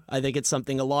do. I think it's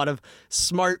something a lot of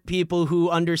smart people who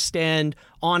understand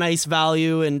on-ice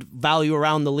value and value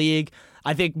around the league.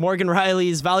 I think Morgan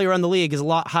Rielly's value around the league is a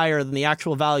lot higher than the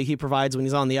actual value he provides when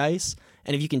he's on the ice.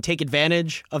 And if you can take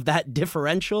advantage of that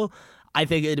differential, I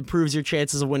think it improves your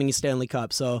chances of winning a Stanley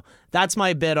Cup. So that's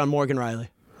my bid on Morgan Rielly.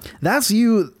 That's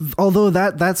you, although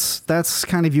that's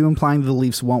kind of you implying the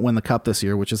Leafs won't win the Cup this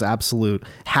year, which is absolute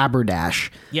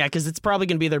haberdash. Yeah, because it's probably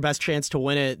going to be their best chance to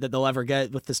win it that they'll ever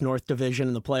get with this North Division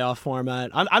and the playoff format.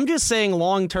 I'm just saying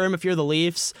long term, if you're the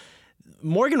Leafs,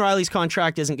 Morgan Rielly's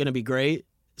contract isn't going to be great.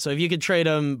 So if you could trade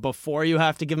him before you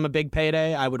have to give him a big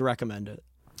payday, I would recommend it.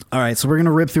 All right, so we're going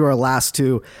to rip through our last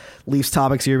two Leafs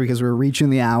topics here because we're reaching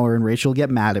the hour and Rachel will get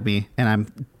mad at me, and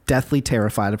I'm deathly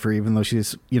terrified of her, even though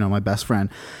she's, my best friend.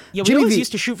 Yeah, we always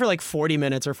used to shoot for like 40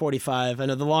 minutes or 45,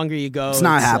 and the longer you go, it's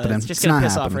not happening. It's just going to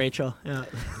piss off Rachel.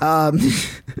 Yeah.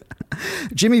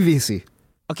 Jimmy Vesey.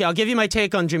 Okay, I'll give you my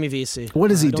take on Jimmy Vesey. What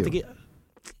does he do?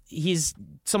 He's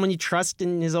someone you trust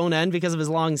in his own end because of his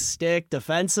long stick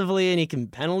defensively, and he can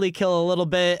penalty kill a little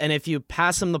bit. And if you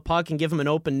pass him the puck and give him an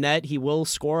open net, he will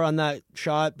score on that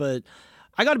shot. But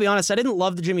I got to be honest, I didn't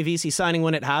love the Jimmy Vesey signing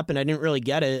when it happened. I didn't really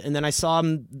get it. And then I saw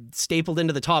him stapled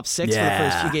into the top six for the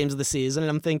first few games of the season. And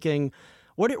I'm thinking,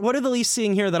 what are the Leafs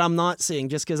seeing here that I'm not seeing?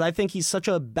 Just because I think he's such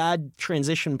a bad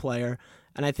transition player.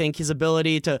 And I think his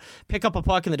ability to pick up a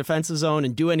puck in the defensive zone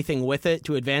and do anything with it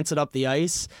to advance it up the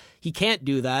ice, he can't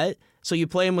do that. So you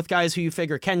play him with guys who you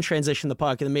figure can transition the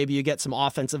puck, and then maybe you get some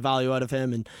offensive value out of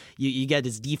him, and you get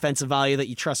his defensive value that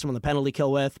you trust him on the penalty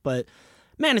kill with. But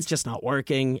man, it's just not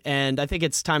working. And I think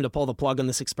it's time to pull the plug on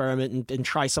this experiment and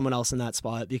try someone else in that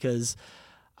spot, because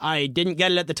I didn't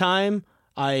get it at the time.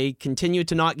 I continue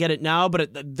to not get it now, but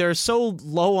they're so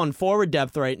low on forward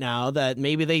depth right now that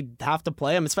maybe they have to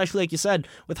play him, especially like you said,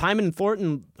 with Hyman and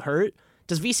Thornton hurt.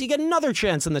 Does VC get another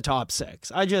chance in the top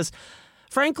six?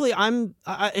 Frankly,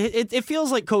 it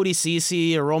feels like Cody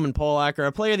Ceci or Roman Polak or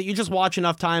a player that you just watch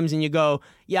enough times and you go,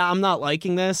 yeah, I'm not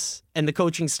liking this, and the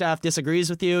coaching staff disagrees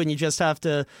with you, and you just have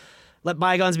to let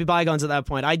bygones be bygones at that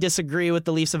point. I disagree with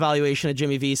the Leafs' evaluation of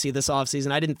Jimmy Vesey this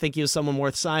offseason. I didn't think he was someone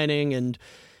worth signing, and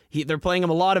they're playing him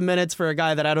a lot of minutes for a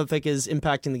guy that I don't think is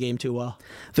impacting the game too well.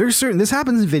 This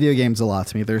happens in video games a lot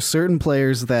to me. There's certain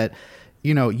players that,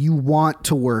 you want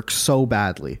to work so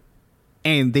badly,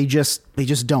 and they just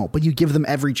don't, but you give them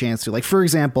every chance to. Like, for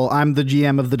example, I'm the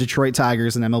GM of the Detroit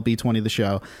Tigers in MLB 20 The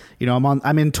Show.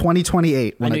 I'm in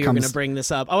 2028 when I knew it you comes. were going to bring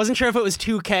this up. I wasn't sure if it was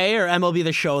 2K or MLB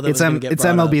The Show that was going to get It's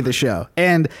brought MLB up. The Show.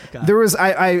 And Okay. there was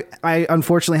I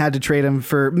unfortunately had to trade him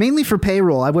mainly for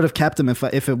payroll. I would have kept him if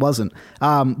it wasn't.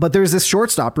 But there's this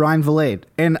shortstop, Ryan Valade,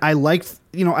 and I liked,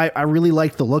 I really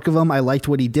liked the look of him. I liked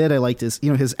what he did. I liked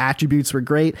his attributes were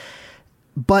great.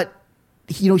 But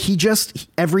he just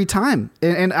every time,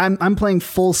 and I'm playing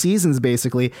full seasons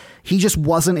basically, he just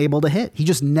wasn't able to hit. He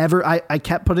just never. I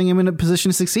kept putting him in a position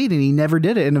to succeed, and he never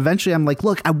did it. And eventually, I'm like,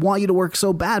 look, I want you to work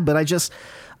so bad, but I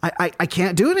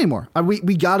can't do it anymore.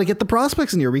 We got to get the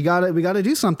prospects in here. We got to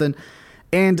do something,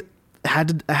 and I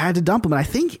had to dump him. And I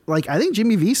think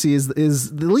Jimmy Vesey is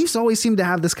the Leafs always seem to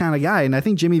have this kind of guy, and I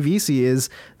think Jimmy Vesey is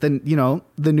the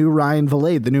new Ryan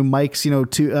Valade, the new Mike's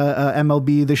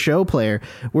MLB The Show player.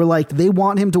 Where like they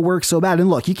want him to work so bad, and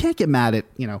look, you can't get mad at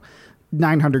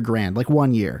 $900,000 like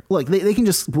 1 year. Look, they can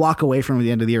just walk away from him at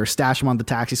the end of the year, stash him on the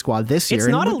taxi squad this year. It's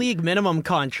not a league minimum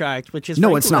contract, which is No,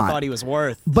 frankly it's what not. I thought he was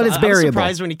worth. But it's I was variable.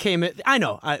 surprised when he came in. I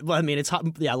know. It's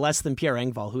less than Pierre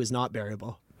Engvall, who is not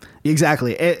variable.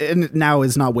 Exactly. And now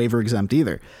is not waiver exempt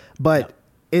either. But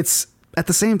it's at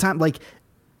the same time, like,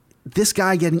 this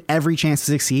guy getting every chance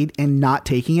to succeed and not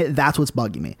taking it, that's what's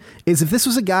bugging me. Is if this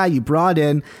was a guy you brought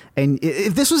in, and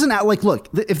if this was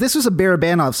if this was a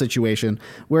Barabanov situation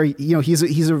where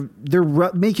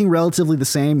they're making relatively the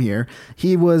same here.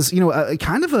 He was a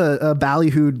kind of a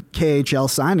ballyhooed KHL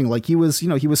signing. Like he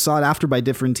was sought after by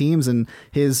different teams, and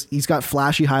he's got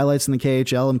flashy highlights in the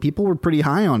KHL, and people were pretty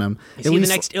high on him. Is he the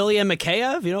next Ilya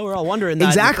Mikheyev? We're all wondering that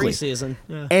exactly. in the preseason.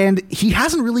 Yeah. And he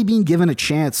hasn't really been given a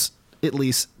chance, at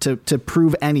least to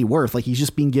prove any worth. Like, he's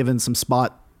just been given some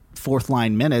spot fourth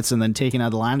line minutes and then taken out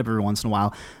of the lineup every once in a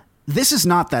while. This is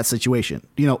not that situation.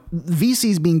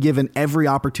 VC's being given every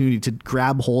opportunity to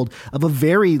grab hold of a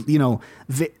very,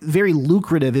 very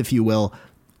lucrative, if you will,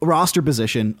 roster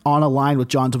position on a line with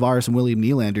John Tavares and William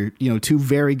Nylander, two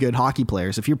very good hockey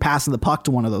players. If you're passing the puck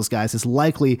to one of those guys, it's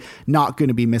likely not going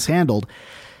to be mishandled.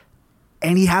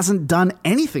 And he hasn't done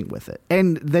anything with it.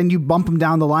 And then you bump him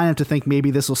down the lineup to think maybe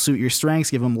this will suit your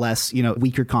strengths, give him less,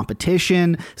 weaker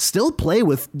competition, still play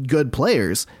with good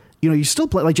players. You still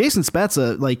play like Jason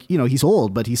Spezza, he's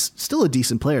old, but he's still a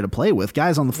decent player to play with.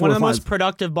 Guys on the fourth line. One of the most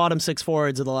productive bottom six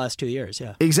forwards of the last 2 years.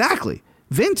 Yeah, exactly.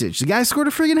 Vintage. The guy scored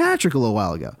a friggin' hat trick a little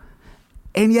while ago.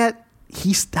 And yet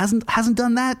he hasn't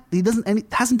done that. He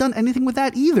hasn't done anything with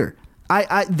that either.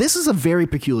 This is a very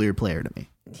peculiar player to me.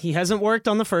 He hasn't worked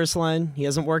on the first line. He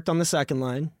hasn't worked on the second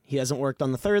line. He hasn't worked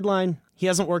on the third line. He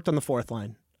hasn't worked on the fourth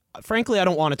line. Frankly, I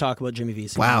don't want to talk about Jimmy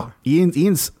Vesey anymore.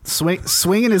 Ian's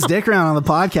swinging his dick around on the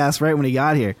podcast right when he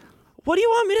got here. What do you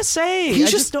want me to say?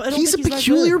 He's a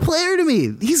peculiar player to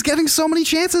me. He's getting so many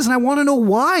chances, and I want to know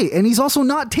why. And he's also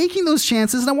not taking those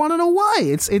chances, and I want to know why.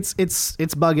 It's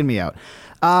bugging me out.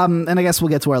 And I guess we'll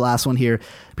get to our last one here,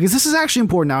 because this is actually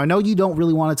important. Now, I know you don't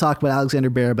really want to talk about Alexander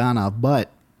Barabanov,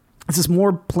 but this is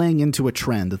more playing into a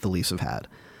trend that the Leafs have had,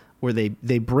 where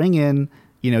they bring in,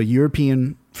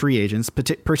 European free agents,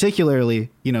 particularly,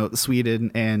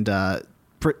 Sweden and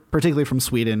particularly from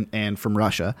Sweden and from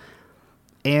Russia,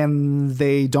 and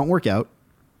they don't work out,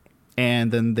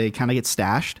 and then they kind of get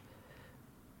stashed,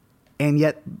 and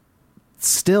yet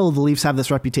still the Leafs have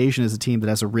this reputation as a team that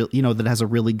has a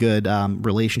really good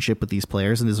relationship with these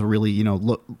players and is a really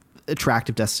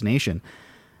attractive destination.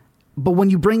 But when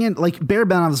you bring in, like,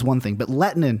 Barabanov is one thing, but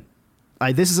Lettinen,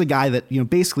 this is a guy that,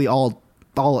 basically all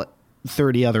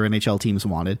 30 other NHL teams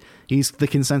wanted. He's the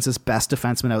consensus best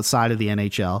defenseman outside of the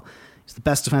NHL. He's the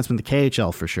best defenseman in the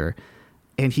KHL for sure.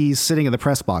 And he's sitting in the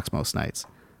press box most nights.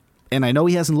 And I know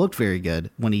he hasn't looked very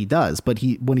good when he does, but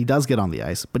when he does get on the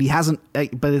ice, but he hasn't.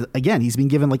 But again, he's been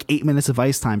given like 8 minutes of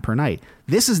ice time per night.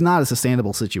 This is not a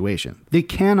sustainable situation. They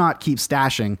cannot keep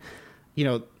stashing,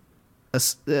 a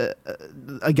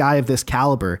guy of this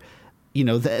caliber,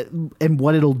 and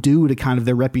what it'll do to kind of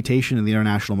their reputation in the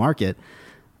international market.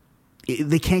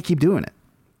 They can't keep doing it.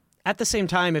 At the same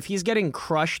time, if he's getting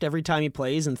crushed every time he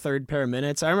plays in third pair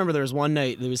minutes, I remember there was one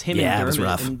night there was him and Dermott. It was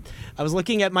rough. And I was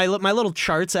looking at my little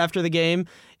charts after the game.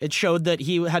 It showed that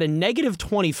he had a negative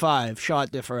 25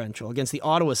 shot differential against the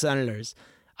Ottawa Senators.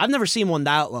 I've never seen one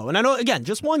that low. And I know, again,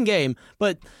 just one game,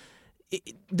 but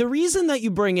the reason that you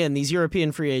bring in these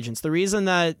European free agents, the reason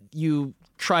that you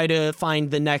try to find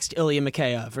the next Ilya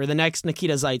Mikheyev or the next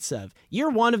Nikita Zaitsev, year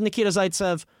one of Nikita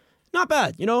Zaitsev, not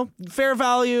bad, fair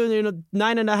value,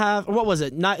 9.5. What was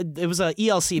it? It was a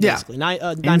ELC basically.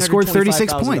 And scored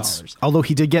 36 points. Although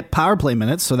he did get power play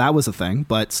minutes, so that was a thing,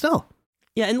 but still.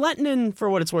 Yeah, and Lehtinen, for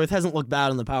what it's worth, hasn't looked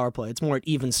bad on the power play. It's more at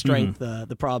even strength,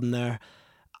 the problem there.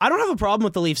 I don't have a problem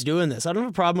with the Leafs doing this. I don't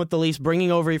have a problem with the Leafs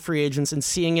bringing over free agents and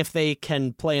seeing if they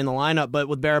can play in the lineup, but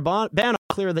with Barabanov,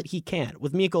 clear that he can't.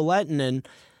 With Mikko Lehtinen,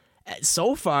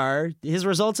 so far, his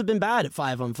results have been bad at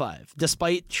 5-on-5,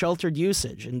 despite sheltered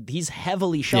usage. And he's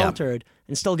heavily sheltered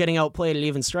and still getting outplayed at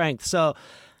even strength. So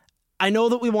I know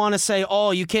that we want to say, oh,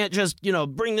 you can't just,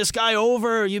 bring this guy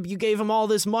over. You gave him all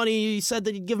this money. You said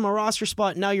that you'd give him a roster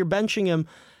spot. Now you're benching him.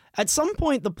 At some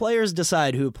point, the players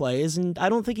decide who plays, and I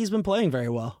don't think he's been playing very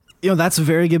well. That's a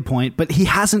very good point, but he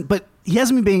hasn't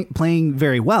been playing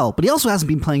very well, but he also hasn't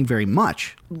been playing very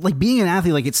much. Like, being an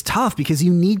athlete, it's tough because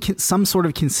you need some sort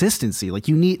of consistency.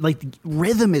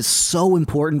 Rhythm is so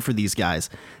important for these guys,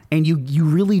 and you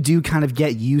really do kind of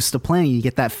get used to playing. You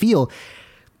get that feel.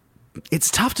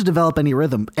 It's tough to develop any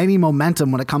rhythm, any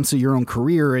momentum when it comes to your own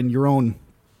career and your own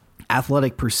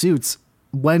athletic pursuits.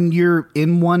 When you're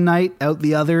in one night, out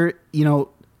the other,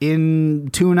 in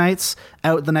 2 nights,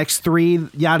 out the next 3,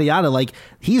 yada, yada.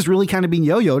 He's really kind of being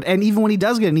yo-yoed. And even when he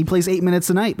does get in, he plays 8 minutes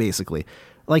a night, basically.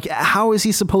 How is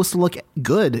he supposed to look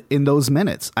good in those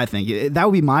minutes? I think that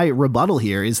would be my rebuttal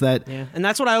here is that. Yeah. And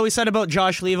that's what I always said about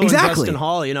Josh Levo and Justin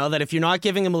Hall, that if you're not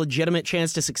giving him a legitimate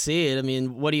chance to succeed,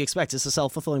 what do you expect? It's a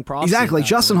self-fulfilling prophecy. Exactly.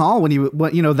 Justin Hall, when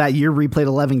that year where he played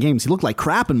 11 games, he looked like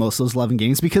crap in most of those 11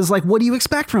 games because what do you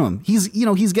expect from him? He's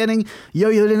getting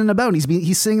yo-yoed in and about.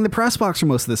 He's sitting in the press box for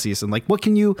most of the season. What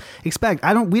can you expect?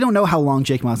 We don't know how long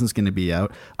Jake Muslin's going to be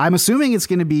out. I'm assuming it's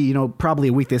going to be, probably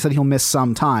a week. They said he'll miss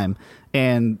some time.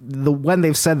 And when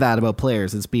they've said that about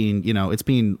players, it's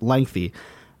being lengthy.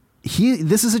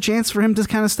 This is a chance for him to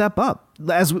kind of step up.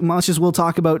 As much as we'll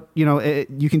talk about,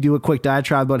 you can do a quick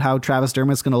diatribe about how Travis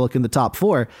Dermott's going to look in the top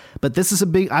 4. But this is a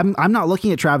big. I'm not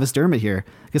looking at Travis Dermott here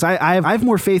because I have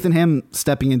more faith in him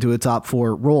stepping into a top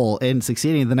 4 role and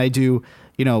succeeding than I do,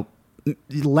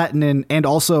 Lehtinen and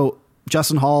also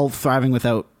Justin Hall thriving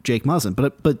without Jake Muzzin.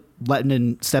 But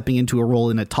Lehtinen stepping into a role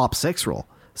in a top 6 role.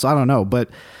 So I don't know, but.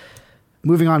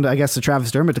 Moving on to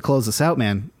Travis Dermott to close this out,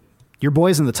 man. Your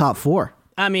boy's in the top 4.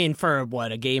 For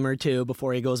a game or two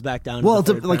before he goes back down. Well,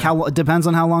 it depends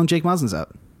on how long Jake Muzzin's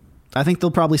out. I think they'll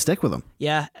probably stick with him.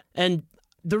 Yeah, and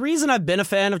the reason I've been a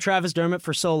fan of Travis Dermott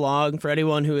for so long, for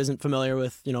anyone who isn't familiar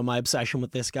with my obsession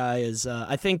with this guy, is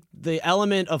I think the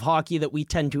element of hockey that we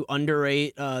tend to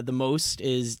underrate the most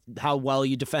is how well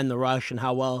you defend the rush and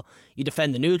how well you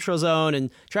defend the neutral zone. And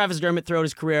Travis Dermott throughout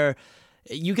his career.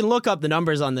 You can look up the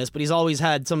numbers on this, but he's always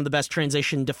had some of the best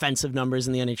transition defensive numbers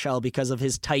in the NHL because of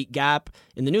his tight gap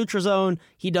in the neutral zone.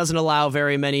 He doesn't allow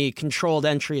very many controlled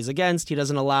entries against. He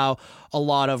doesn't allow a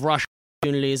lot of rush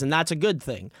opportunities, and that's a good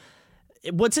thing.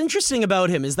 What's interesting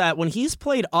about him is that when he's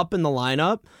played up in the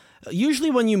lineup, usually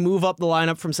when you move up the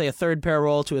lineup from, say, a third pair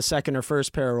role to a second or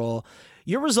first pair role,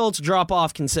 your results drop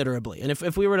off considerably. And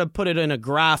if we were to put it in a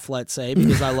graph, let's say,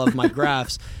 because I love my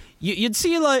graphs, you'd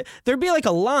see there'd be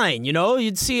a line,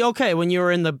 you'd see, okay, when you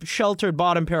were in the sheltered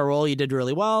bottom pair role, you did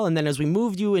really well. And then as we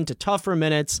moved you into tougher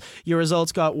minutes, your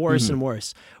results got worse and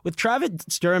worse. With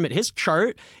Travis Dermott, his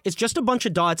chart is just a bunch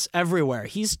of dots everywhere.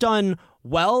 He's done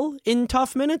well in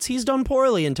tough minutes. He's done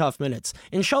poorly in tough minutes.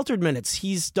 In sheltered minutes,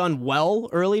 he's done well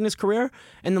early in his career.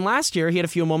 And then last year, he had a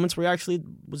few moments where he actually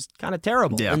was kind of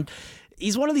terrible. Yeah. And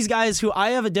he's one of these guys who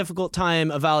I have a difficult time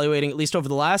evaluating, at least over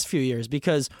the last few years,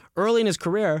 because early in his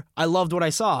career, I loved what I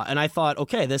saw. And I thought,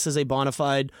 okay, this is a bona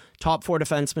fide top 4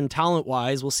 defenseman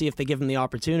talent-wise. We'll see if they give him the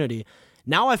opportunity.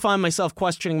 Now I find myself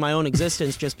questioning my own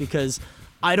existence just because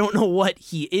I don't know what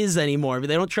he is anymore.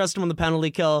 They don't trust him on the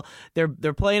penalty kill. They're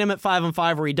playing him at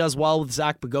 5-on-5 where he does well with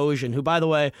Zach Bogosian, who, by the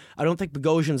way, I don't think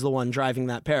Bogosian's the one driving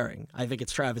that pairing. I think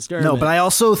it's Travis Dermott. No, but I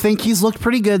also think he's looked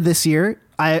pretty good this year.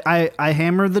 I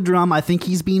hammered the drum. I think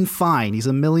he's been fine. He's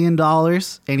 $1 million,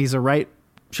 and he's a right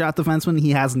shot defenseman.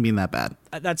 He hasn't been that bad.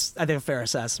 That's, I think, a fair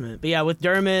assessment. But yeah, with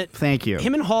Dermott, thank you.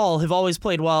 Him and Hall have always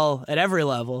played well at every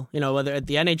level. You know, whether at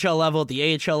the NHL level, at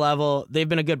the AHL level, they've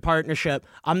been a good partnership.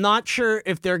 I'm not sure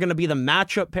if they're going to be the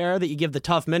matchup pair that you give the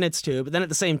tough minutes to. But then at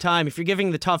the same time, if you're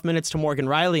giving the tough minutes to Morgan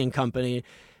Riley and company,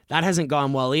 that hasn't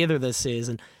gone well either this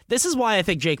season. This is why I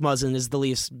think Jake Muzzin is the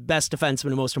Leafs' best defenseman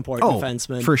and most important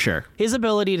defenseman. For sure. His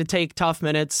ability to take tough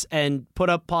minutes and put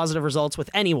up positive results with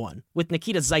anyone, with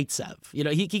Nikita Zaitsev. You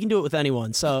know, he can do it with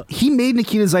anyone. So he made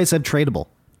Nikita Zaitsev tradable.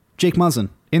 Jake Muzzin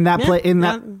in that I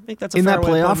think that's in that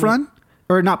playoff run.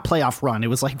 Or not playoff run. It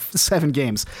was like 7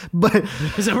 games, but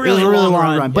it was a really long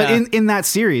run. But in that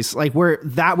series, like where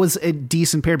that was a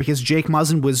decent pair because Jake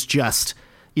Muzzin was just,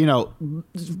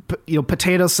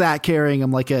 potato sack carrying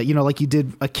him like you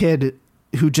did a kid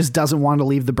who just doesn't want to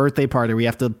leave the birthday party where you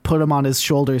have to put him on his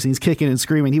shoulders and he's kicking and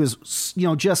screaming. He was,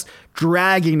 just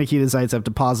dragging Nikita Zaitsev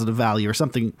to positive value or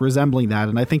something resembling that.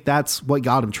 And I think that's what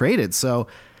got him traded. So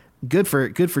good for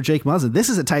Jake Muzzin. This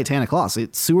is a Titanic loss.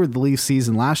 It sewered the Leafs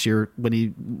season last year when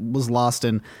he was lost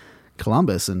in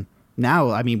Columbus. And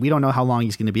now, I mean, we don't know how long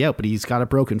he's going to be out, but he's got a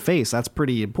broken face. That's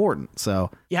pretty important.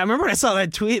 So yeah, I remember when I saw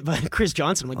that tweet by Chris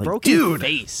Johnson, like broken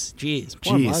face. Jeez,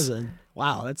 poor Muzzin.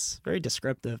 Wow, that's very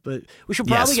descriptive. But we should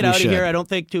probably get out of here. I don't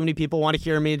think too many people want to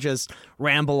hear me just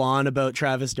ramble on about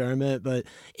Travis Dermott. But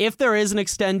if there is an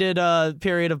extended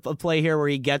period of play here where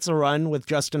he gets a run with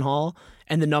Justin Hall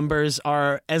and the numbers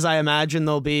are, as I imagine,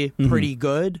 they'll be pretty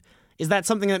good, is that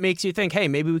something that makes you think, hey,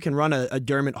 maybe we can run a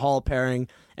Dermott Hall pairing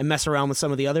and mess around with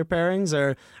some of the other pairings?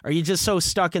 Or are you just so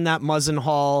stuck in that Muzzin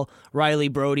Hall, Riley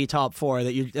Brody top 4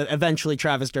 that you eventually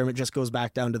Travis Dermott just goes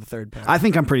back down to the third pair? I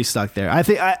think I'm pretty stuck there. I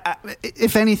think,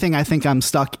 if anything, I think I'm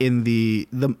stuck in the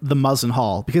Muzzin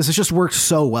Hall because it just works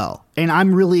so well. And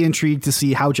I'm really intrigued to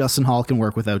see how Justin Hall can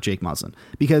work without Jake Muzzin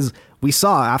because we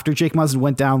saw after Jake Muzzin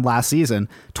went down last season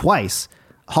twice,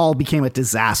 Hall became a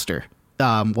disaster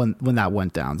when that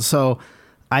went down. So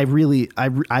I'm really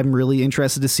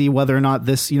interested to see whether or not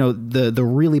this, the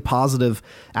really positive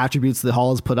attributes that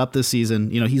Hall has put up this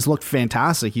season, he's looked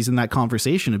fantastic. He's in that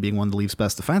conversation of being one of the Leafs'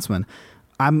 best defensemen.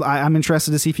 I'm interested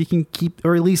to see if he can keep,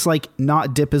 or at least like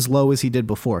not dip as low as he did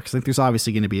before. Because I think there's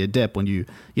obviously going to be a dip when you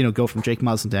go from Jake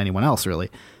Muzzin to anyone else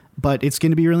really. But it's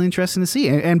going to be really interesting to see.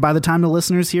 And by the time the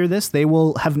listeners hear this, they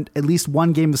will have at least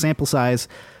one game of sample size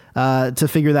to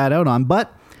figure that out on.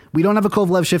 But we don't have a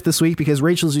Kovalev shift this week because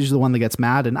Rachel's usually the one that gets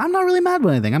mad, and I'm not really mad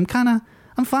with anything.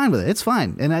 I'm fine with it. It's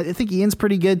fine. And I think Ian's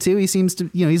pretty good too. He seems to,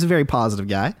 he's a very positive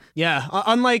guy. Yeah.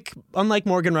 Unlike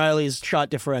Morgan Riley's shot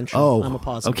differential, I'm a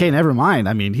positive. Okay, never mind.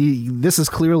 I mean, this is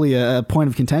clearly a point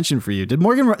of contention for you. Did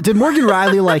Morgan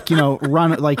Riley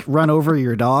run over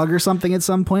your dog or something at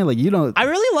some point? I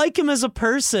really like him as a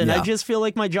person. Yeah. I just feel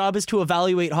like my job is to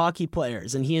evaluate hockey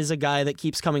players, and he is a guy that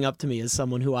keeps coming up to me as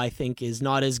someone who I think is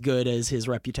not as good as his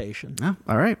reputation. Yeah,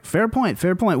 all right. Fair point.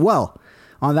 Well,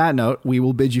 on that note, we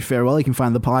will bid you farewell. You can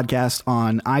find the podcast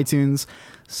on iTunes,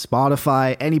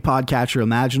 Spotify, any podcatcher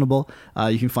imaginable.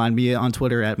 You can find me on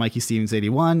Twitter at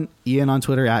MikeyStevens81, Ian on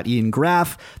Twitter at Ian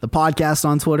Graph, the podcast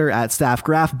on Twitter at Stephy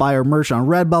Graph. Buy our merch on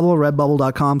Redbubble,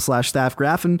 redbubble.com/Stephy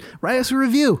Graph, and write us a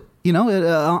review,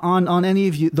 on any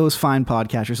of those fine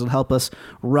podcatchers. It'll help us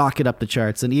rocket up the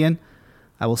charts. And Ian,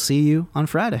 I will see you on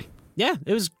Friday. Yeah,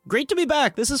 it was great to be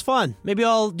back. This is fun. Maybe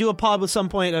I'll do a pod with some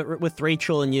point with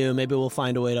Rachel and you. Maybe we'll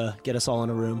find a way to get us all in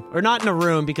a room. Or not in a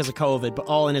room because of COVID, but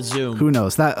all in a Zoom. Who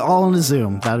knows? That all in a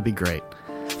Zoom. That'd be great.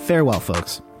 Farewell,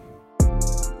 folks.